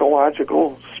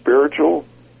 psychological, spiritual,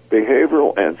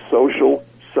 behavioral, and social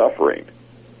suffering.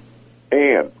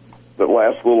 And the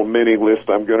last little mini list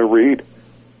I'm going to read,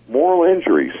 moral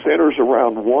injury centers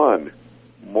around 1,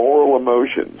 moral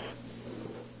emotions.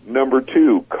 Number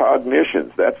 2,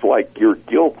 cognitions. That's like your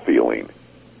guilt feeling.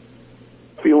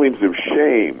 Feelings of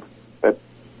shame,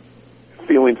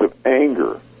 feelings of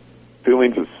anger,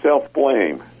 feelings of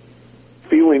self-blame,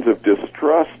 feelings of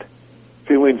distrust,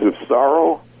 feelings of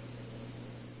sorrow,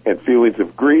 and feelings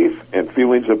of grief, and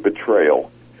feelings of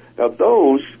betrayal. Now,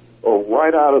 those are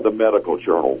right out of the medical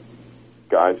journal,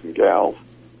 guys and gals.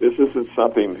 This isn't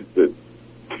something that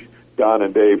Don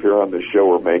and Dave here on the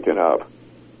show are making up.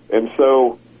 And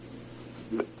so,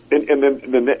 and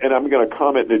I'm going to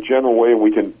comment in a general way, and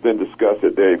we can then discuss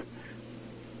it, Dave.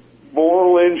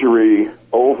 Moral injury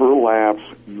overlaps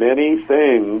many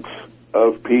things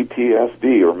of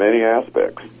PTSD, or many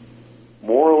aspects.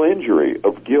 Moral injury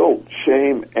of guilt,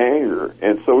 shame, anger,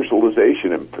 and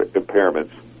socialization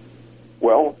impairments.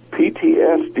 Well,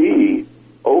 PTSD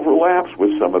overlaps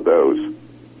with some of those.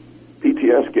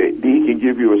 PTSD can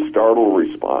give you a startle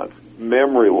response,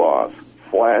 memory loss,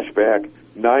 flashback,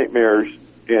 nightmares,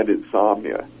 and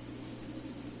insomnia.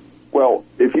 Well,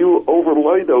 if you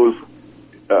overlay those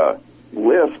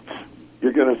lists,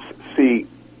 you're going to see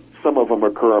some of them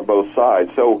occur on both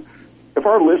sides. So if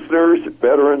our listeners,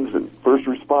 veterans, and first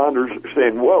responders are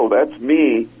saying, whoa, that's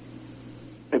me,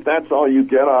 if that's all you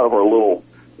get out of our little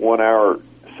 1-hour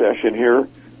session here,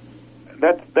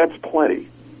 that's plenty.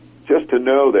 Just to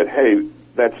know that, hey,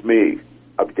 that's me.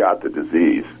 I've got the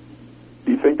disease.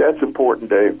 Do you think that's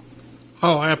important, Dave?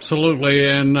 Oh, absolutely.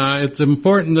 And it's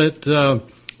important that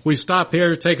we stop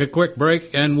here, take a quick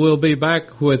break, and we'll be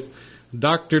back with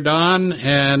Dr. Don.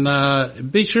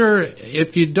 And be sure,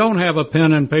 if you don't have a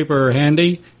pen and paper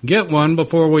handy, get one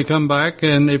before we come back.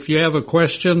 And if you have a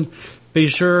question, be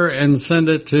sure and send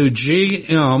it to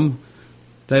GM,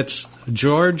 that's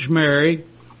George Mary,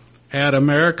 at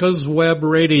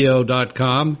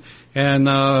americaswebradio.com. And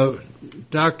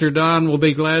Dr. Don will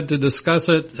be glad to discuss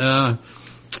it on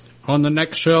the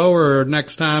next show or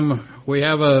next time we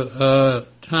have a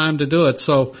time to do it.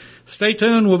 So stay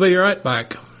tuned. We'll be right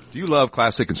back. Do you love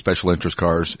classic and special interest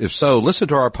cars? If so, listen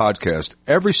to our podcast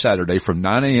every Saturday from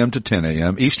 9 a.m. to 10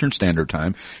 a.m. Eastern Standard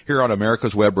Time here on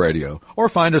America's Web Radio, or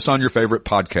find us on your favorite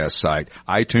podcast site,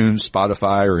 iTunes,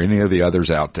 Spotify, or any of the others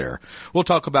out there. We'll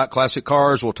talk about classic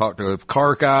cars. We'll talk to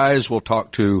car guys. We'll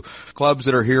talk to clubs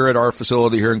that are here at our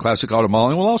facility here in Classic Auto Mall.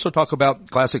 And we'll also talk about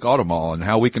Classic Auto Mall and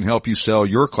how we can help you sell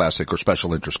your classic or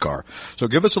special interest car. So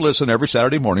give us a listen every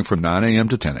Saturday morning from 9 a.m.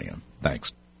 to 10 a.m.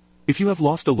 Thanks. If you have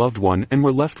lost a loved one and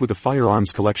were left with a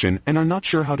firearms collection and are not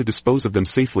sure how to dispose of them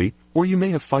safely, or you may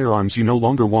have firearms you no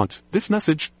longer want, this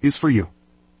message is for you.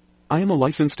 I am a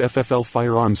licensed FFL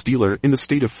firearms dealer in the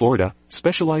state of Florida,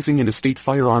 specializing in estate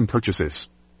firearm purchases.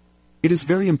 It is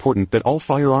very important that all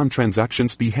firearm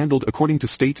transactions be handled according to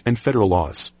state and federal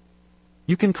laws.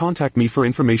 You can contact me for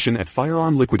information at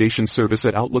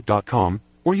firearmliquidationservice@outlook.com,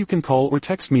 or you can call or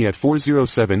text me at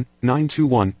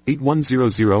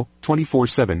 407-921-8100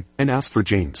 24/7 and ask for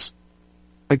James.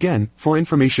 Again, for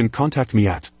information contact me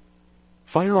at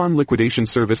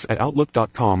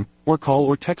firearmliquidationservice@outlook.com, or call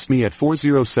or text me at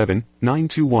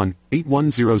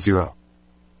 407-921-8100.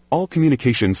 All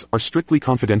communications are strictly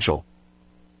confidential.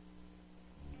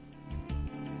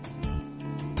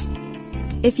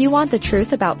 If you want the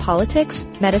truth about politics,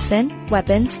 medicine,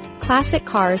 weapons, classic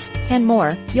cars, and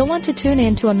more, you'll want to tune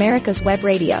in to America's Web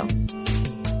Radio.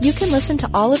 You can listen to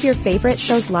all of your favorite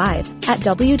shows live at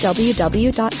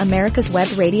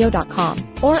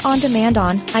www.americaswebradio.com or on demand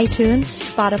on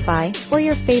iTunes, Spotify, or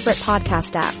your favorite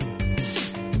podcast app.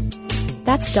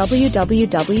 That's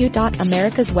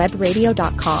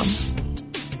www.americaswebradio.com.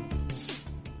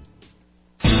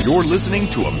 You're listening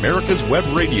to America's Web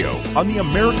Radio on the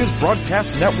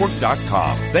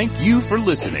AmericasBroadcastNetwork.com. Thank you for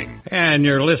listening. And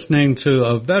you're listening to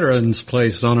A Veteran's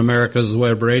Place on America's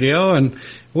Web Radio, and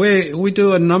we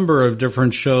do a number of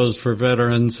different shows for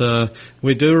veterans.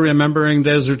 We do Remembering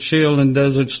Desert Shield and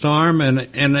Desert Storm, and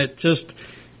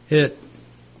it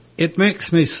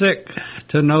makes me sick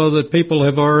to know that people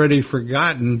have already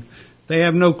forgotten. They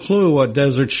have no clue what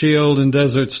Desert Shield and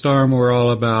Desert Storm were all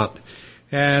about.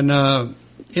 And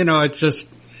it's just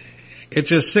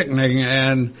sickening.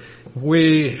 And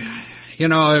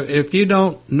if you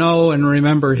don't know and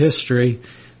remember history,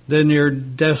 then you're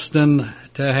destined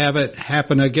to have it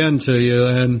happen again to you.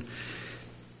 And,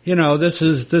 this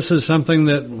is something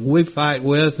that we fight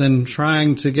with and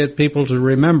trying to get people to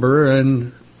remember.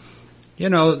 And,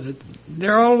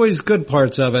 there are always good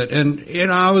parts of it.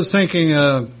 And, I was thinking,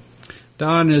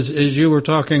 Don, as you were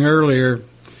talking earlier,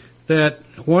 that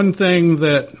one thing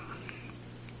that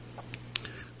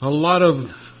a lot of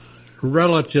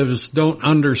relatives don't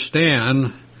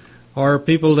understand are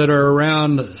people that are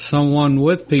around someone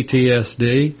with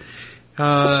PTSD.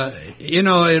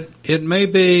 It may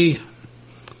be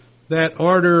that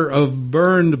order of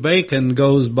burned bacon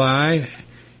goes by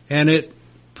and it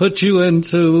puts you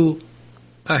into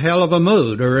a hell of a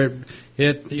mood, or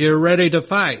you're ready to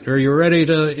fight, or you're ready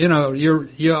to,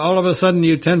 you're all of a sudden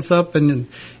you tense up and,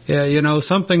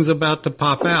 something's about to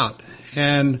pop out.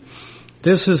 And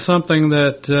this is something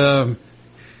that,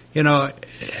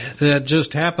 that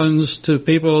just happens to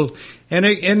people. And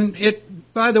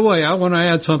it, by the way, I want to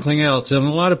add something else. And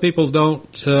a lot of people don't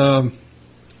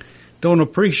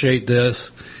appreciate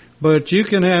this, but you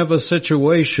can have a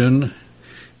situation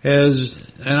and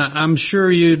I'm sure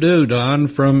you do, Don,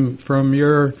 from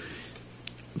your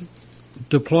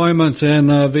deployments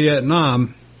in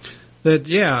Vietnam, that,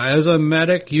 as a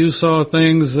medic, you saw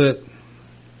things that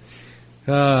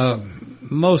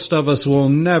most of us will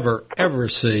never, ever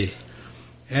see.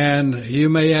 And you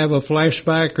may have a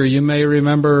flashback, or you may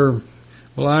remember,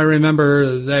 I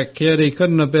remember that kid, he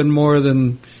couldn't have been more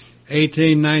than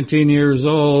 18, 19 years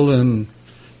old, and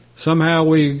somehow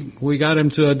we got him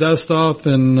to a dust-off,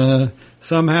 and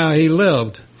somehow he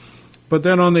lived. But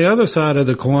then on the other side of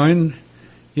the coin,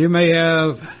 you may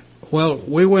have,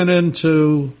 we went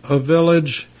into a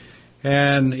village,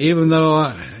 and even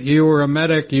though you were a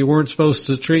medic, you weren't supposed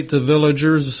to treat the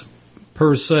villagers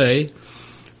per se,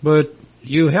 but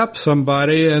you helped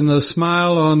somebody, and the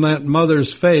smile on that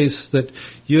mother's face that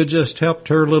you just helped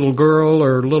her little girl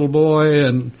or little boy,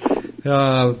 and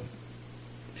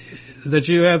that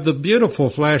you have the beautiful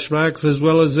flashbacks as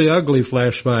well as the ugly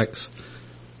flashbacks.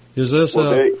 Is this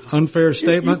an unfair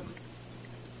statement?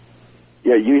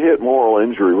 You hit moral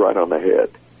injury right on the head.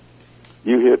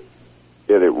 You hit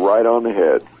it right on the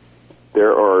head.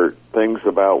 There are things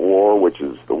about war, which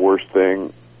is the worst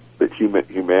thing that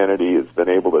humanity has been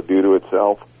able to do to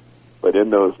itself. But in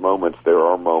those moments, there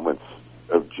are moments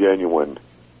of genuine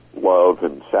love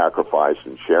and sacrifice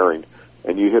and sharing.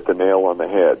 And you hit the nail on the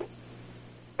head.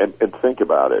 And think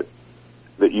about it,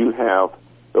 that you have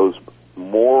those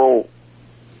moral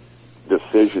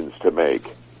decisions to make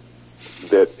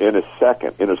that in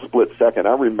a split second.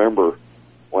 I remember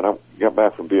when I got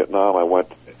back from Vietnam, I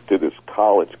went to this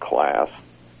college class,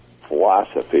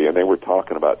 philosophy, and they were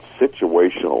talking about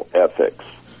situational ethics.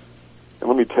 And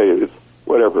let me tell you,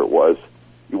 whatever it was,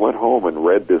 you went home and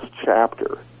read this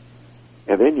chapter,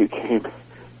 and then you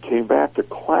came back to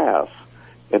class,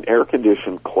 an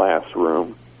air-conditioned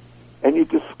classroom, and you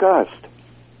discussed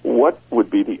what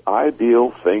would be the ideal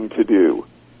thing to do.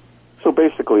 So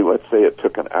basically, let's say it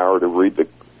took an hour to read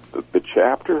the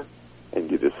chapter, and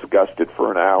you discussed it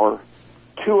for an hour.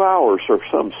 2 hours for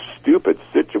some stupid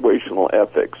situational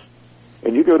ethics.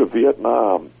 And you go to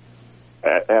Vietnam,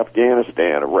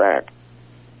 Afghanistan, Iraq,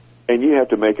 and you have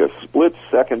to make a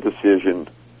split-second decision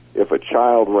if a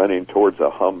child running towards a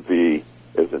Humvee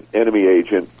is an enemy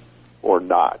agent or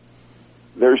not.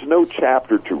 There's no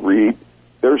chapter to read.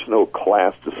 There's no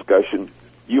class discussion.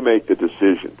 You make the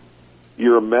decision.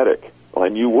 You're a medic,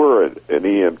 and you were an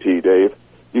EMT, Dave.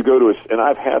 You go to and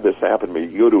I've had this happen to me.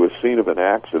 You go to a scene of an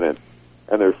accident,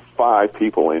 and there's 5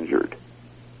 people injured.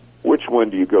 Which one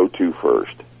do you go to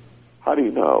first? How do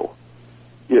you know?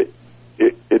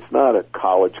 It's not a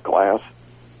college class.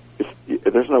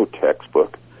 There's no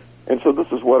textbook. And so this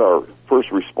is what our first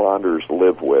responders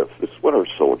live with. This is what our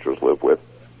soldiers live with.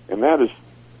 And that is,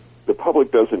 the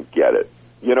public doesn't get it.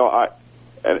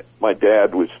 And my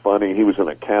dad was funny. He was an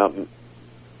accountant.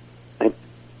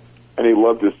 And he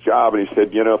loved his job. And he said,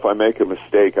 if I make a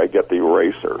mistake, I get the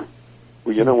eraser.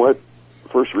 Well, you know what?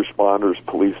 First responders,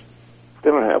 police, they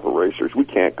don't have erasers. We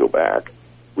can't go back.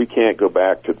 We can't go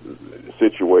back to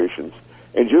situations.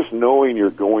 And just knowing you're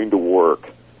going to work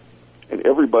and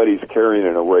everybody's carrying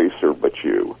an eraser but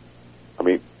you, I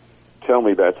mean, tell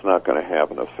me that's not going to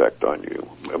have an effect on you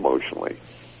emotionally,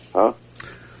 huh?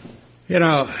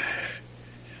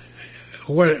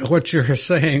 What you're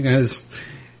saying is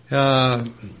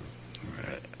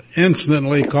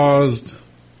instantly caused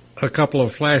a couple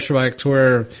of flashbacks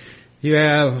where you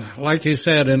have, like you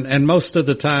said, and most of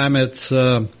the time it's,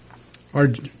 or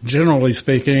generally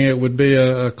speaking, it would be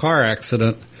a car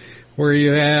accident where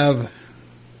you have,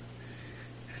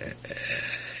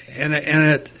 and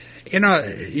it,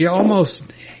 you almost,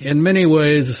 in many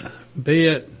ways, be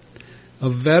it a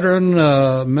veteran,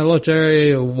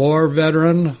 military war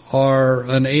veteran, or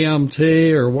an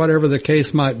EMT, or whatever the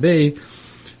case might be,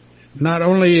 not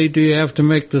only do you have to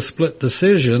make the split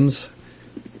decisions,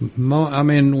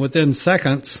 within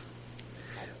seconds,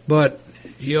 but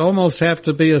you almost have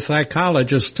to be a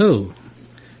psychologist too,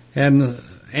 and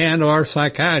or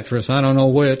psychiatrist. I don't know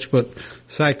which, but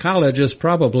psychologist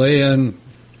probably. And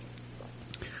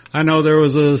I know there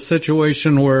was a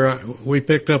situation where we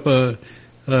picked up a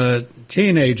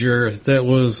teenager that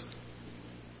was,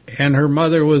 and her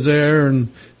mother was there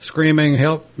and screaming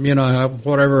help,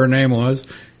 whatever her name was,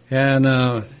 and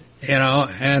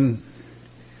and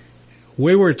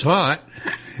we were taught,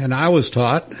 and I was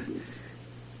taught,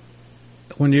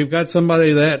 when you've got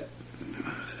somebody that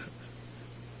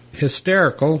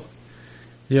hysterical,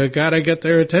 you got to get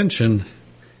their attention.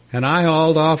 And I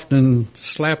hauled off and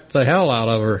slapped the hell out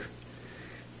of her.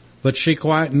 But she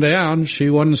quietened down. She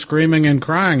wasn't screaming and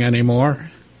crying anymore.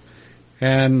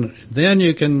 And then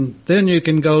you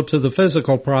can go to the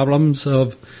physical problems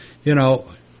of, you know,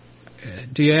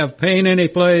 do you have pain any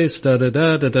place? Da da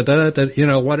da da da da da. You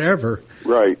know, whatever.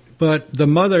 Right. But the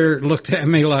mother looked at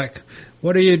me like,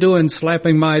 "What are you doing,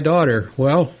 slapping my daughter?"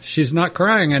 Well, she's not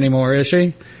crying anymore, is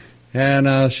she?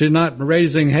 And she's not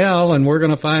raising hell. And we're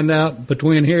going to find out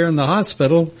between here and the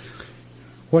hospital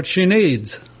what she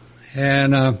needs.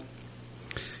 And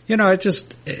you know, it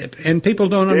just and people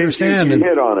don't understand. You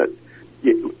hit on it.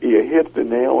 You hit the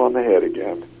nail on the head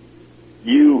again.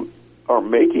 You are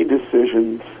making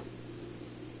decisions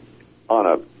on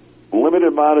a limited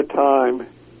amount of time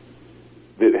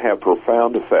that have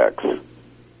profound effects.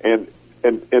 And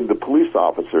the police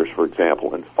officers, for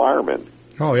example, and firemen.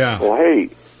 Oh, yeah. Well, hey,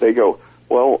 they go,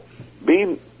 well,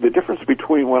 the difference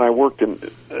between when I worked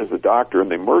as a doctor in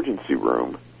the emergency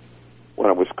room, when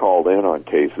I was called in on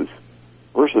cases,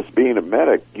 versus being a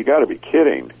medic, you got to be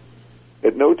kidding.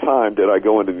 At no time did I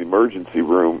go into the emergency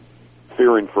room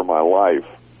fearing for my life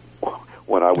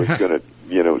when I was going to,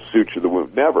 you know, suture the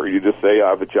wound. Never. You just say, I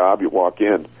have a job, you walk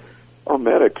in. Our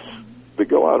medics, they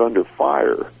go out under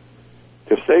fire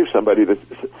to save somebody. The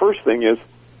first thing is,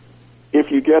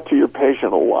 if you get to your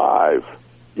patient alive,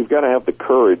 you've got to have the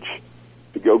courage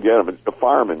to go get them. The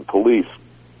firemen, police,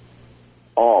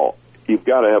 all. You've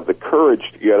got to have the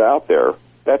courage to get out there.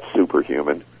 That's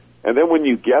superhuman. And then when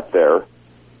you get there,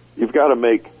 you've got to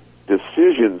make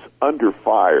decisions under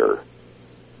fire.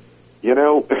 You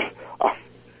know,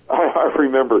 I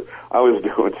remember I was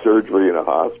doing surgery in a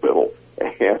hospital,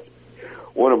 and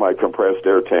one of my compressed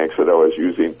air tanks that I was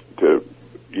using to,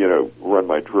 you know, run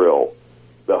my drill,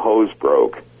 the hose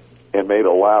broke and made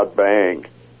a loud bang.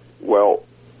 Well,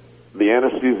 the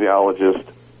anesthesiologist,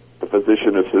 the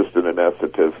physician assistant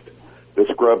anesthetist, the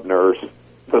scrub nurse,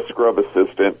 the scrub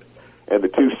assistant, and the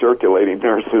two circulating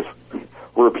nurses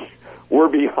were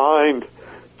behind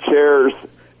chairs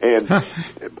and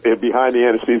behind the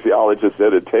anesthesiologist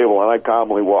at a table, and I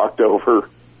calmly walked over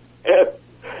and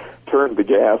turned the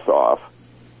gas off.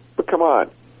 But come on,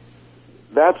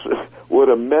 that's what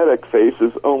a medic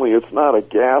faces, only it's not a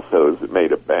gas hose that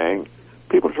made a bang.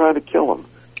 People are trying to kill him.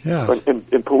 Yeah.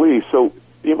 And police, so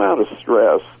the amount of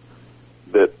stress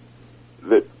that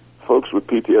folks with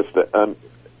PTSD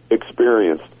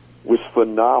experienced was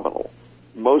phenomenal.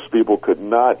 Most people could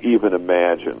not even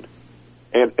imagine.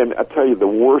 And I tell you, the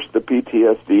worse the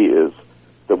PTSD is,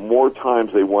 the more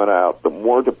times they went out, the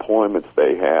more deployments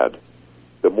they had,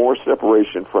 the more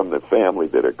separation from the family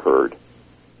that occurred,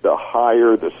 the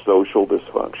higher the social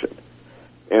dysfunction.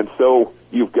 And so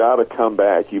you've got to come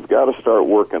back. You've got to start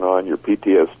working on your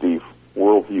PTSD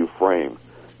worldview frame.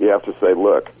 You have to say,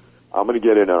 look, I'm going to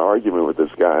get in an argument with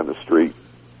this guy on the street,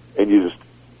 and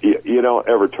you don't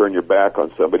ever turn your back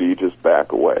on somebody. You just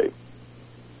back away.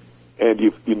 And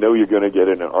you know you're going to get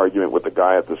in an argument with the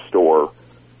guy at the store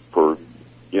for,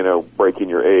 you know, breaking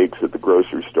your eggs at the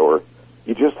grocery store.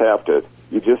 You just have to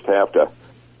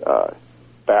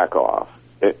back off.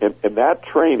 And that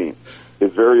training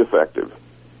is very effective.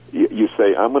 You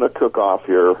say, I'm going to cook off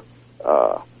here.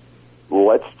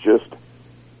 Let's just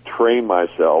train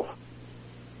myself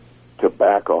to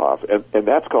back off. And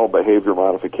that's called behavior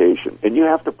modification. And you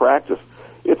have to practice.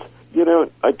 It's, you know,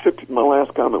 my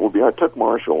last comment would be, I took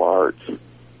martial arts.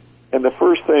 And the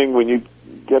first thing when you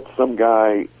get some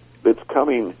guy that's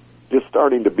just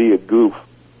starting to be a goof,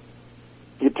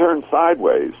 you turn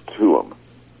sideways to him.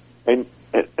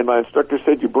 And my instructor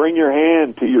said, you bring your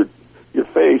hand to your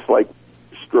face like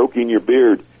stroking your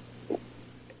beard,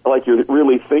 like you're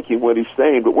really thinking what he's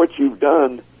saying. But what you've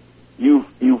done, you've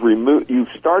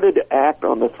started to act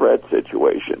on the threat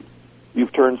situation.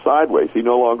 You've turned sideways. He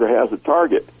no longer has a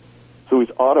target, so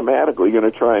he's automatically going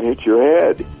to try and hit your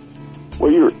head.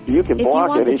 Well, you can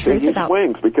block anything he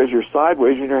swings because you're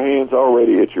sideways and your hand's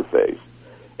already hit your face.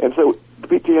 And so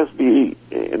PTSD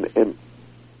and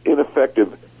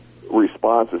ineffective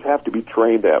responses have to be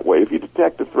trained that way. If you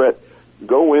detect a threat,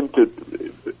 go in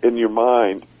your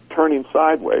mind turning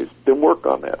sideways, then work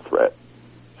on that threat.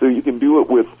 So you can do it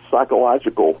with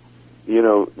psychological, you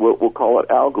know, we'll call it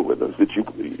algorithms that you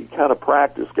kind of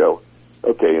practice. Go,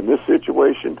 okay, in this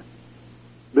situation,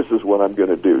 this is what I'm going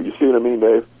to do. You see what I mean,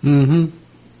 Dave? Mm-hmm.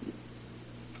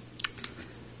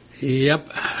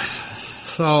 Yep.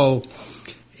 So,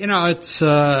 you know, it's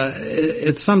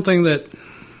something that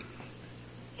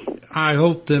I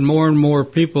hope that more and more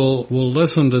people will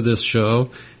listen to this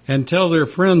show and tell their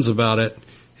friends about it.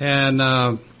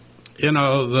 And,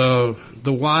 the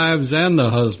wives and the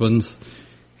husbands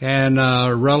and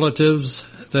relatives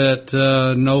that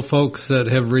know folks that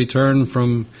have returned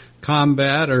from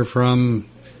combat or from,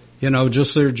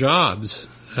 just their jobs.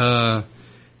 And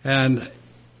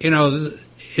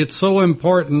it's so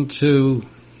important to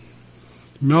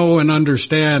know and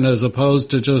understand as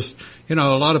opposed to just, a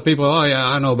lot of people, oh yeah,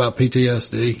 I know about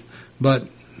PTSD, but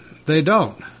they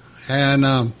don't.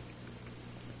 And,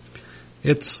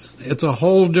 it's a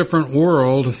whole different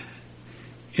world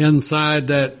inside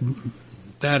that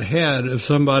head of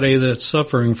somebody that's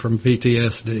suffering from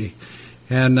PTSD.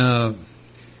 And,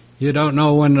 you don't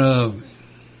know when the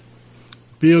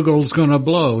bugle's gonna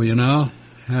blow,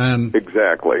 and.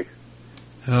 Exactly.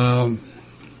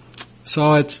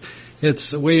 So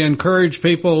we encourage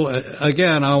people,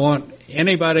 again, I want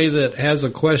anybody that has a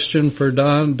question for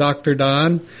Dr.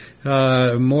 Don,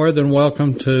 more than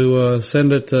welcome to,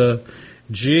 send it to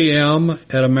GM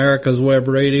at America's Web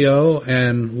Radio,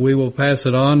 and we will pass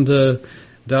it on to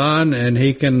Don, and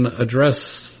he can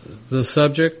address the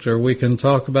subject, or we can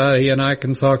talk about it. He and I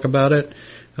can talk about it.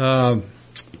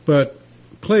 But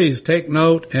please take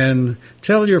note and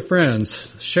tell your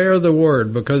friends, share the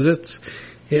word, because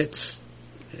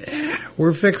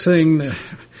we're fixing,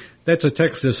 that's a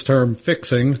Texas term,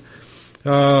 fixing.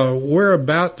 We're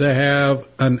about to have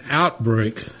an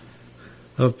outbreak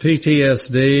of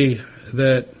PTSD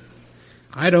that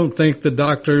I don't think the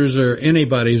doctors or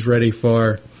anybody's ready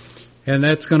for. And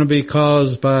that's going to be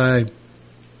caused by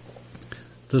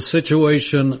the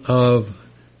situation of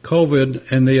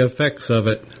COVID and the effects of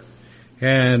it.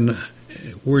 And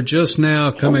we're just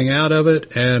now coming out of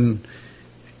it and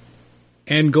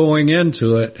going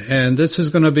into it. And this is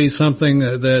going to be something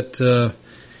that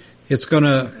it's going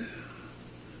to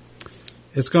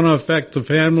affect the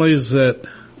families that,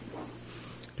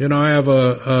 have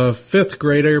a fifth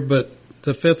grader, but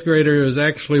the fifth grader is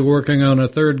actually working on a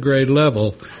third grade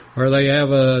level. Or they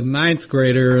have a ninth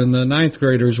grader and the ninth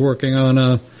grader is working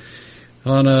on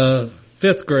a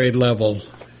fifth grade level.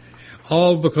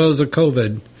 All because of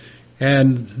COVID.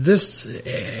 And it's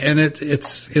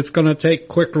going to take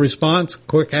quick response,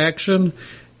 quick action.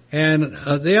 And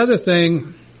the other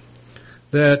thing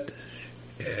that,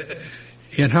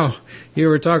 you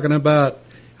were talking about,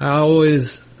 I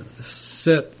always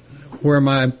sit where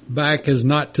my back is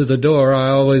not to the door. I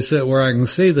always sit where I can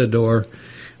see the door.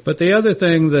 But the other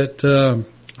thing that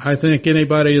I think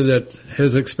anybody that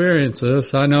has experienced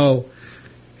this, I know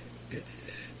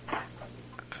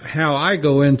how I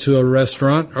go into a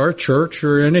restaurant or church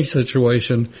or any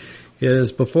situation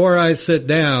is before I sit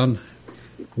down,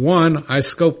 one, I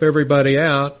scope everybody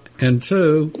out, and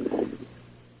two,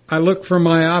 I look for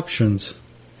my options.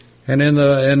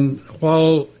 And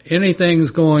while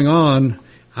anything's going on,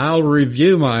 I'll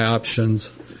review my options.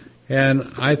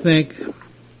 And I think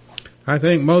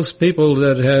most people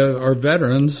that are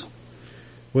veterans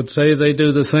would say they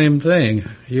do the same thing.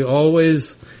 You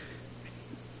always,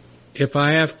 if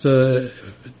I have to,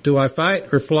 do I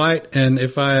fight or flight? And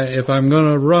if I'm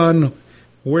going to run,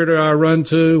 where do I run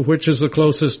to? Which is the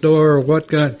closest door? What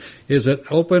gun? Is it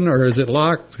open or is it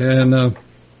locked? And,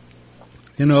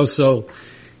 so,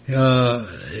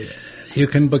 you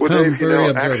can become very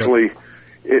observant. Actually,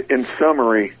 in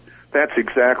summary, that's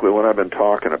exactly what I've been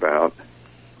talking about.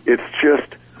 It's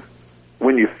just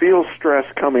when you feel stress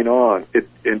coming on,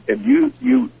 and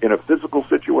you in a physical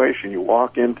situation, you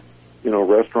walk in,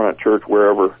 restaurant, church,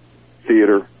 wherever,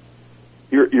 theater,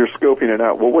 you're scoping it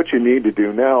out. Well, what you need to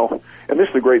do now, and this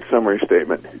is a great summary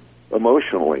statement,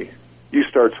 emotionally, you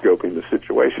start scoping the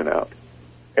situation out.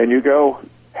 And you go,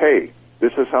 hey,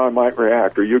 this is how I might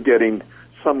react. Or you're getting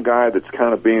some guy that's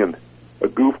kind of being a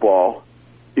goofball.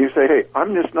 You say, hey,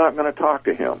 I'm just not going to talk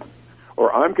to him.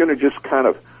 Or I'm going to just kind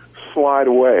of slide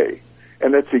away.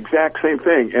 And that's the exact same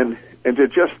thing. And to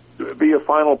just be a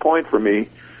final point for me,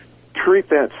 treat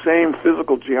that same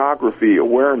physical geography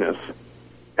awareness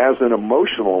as an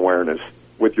emotional awareness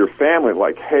with your family.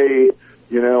 Like, hey,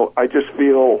 I just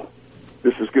feel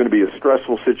this is going to be a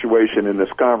stressful situation in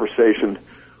this conversation.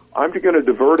 I'm going to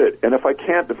divert it. And if I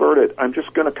can't divert it, I'm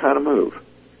just going to kind of move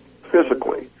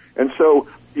physically. And so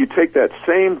you take that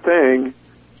same thing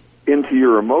into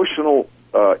your emotional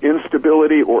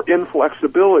instability or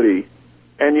inflexibility,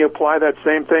 and you apply that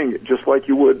same thing just like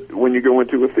you would when you go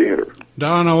into a theater.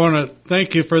 Don, I want to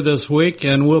thank you for this week,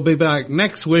 and we'll be back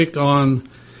next week on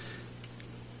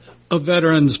A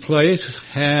Veteran's Place,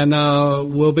 and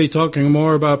we'll be talking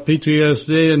more about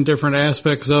PTSD and different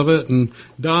aspects of it. And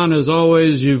Don, as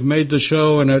always, you've made the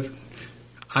show, and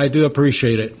I do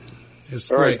appreciate it. It's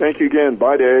all great. Right, thank you again.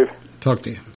 Bye, Dave. Talk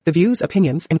to you. The views,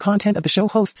 opinions, and content of the show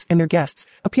hosts and their guests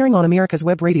appearing on America's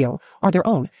Web Radio are their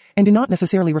own and do not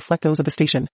necessarily reflect those of the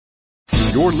station.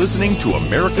 You're listening to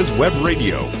America's Web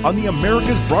Radio on the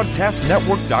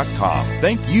AmericasBroadcastNetwork.com.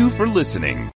 Thank you for listening.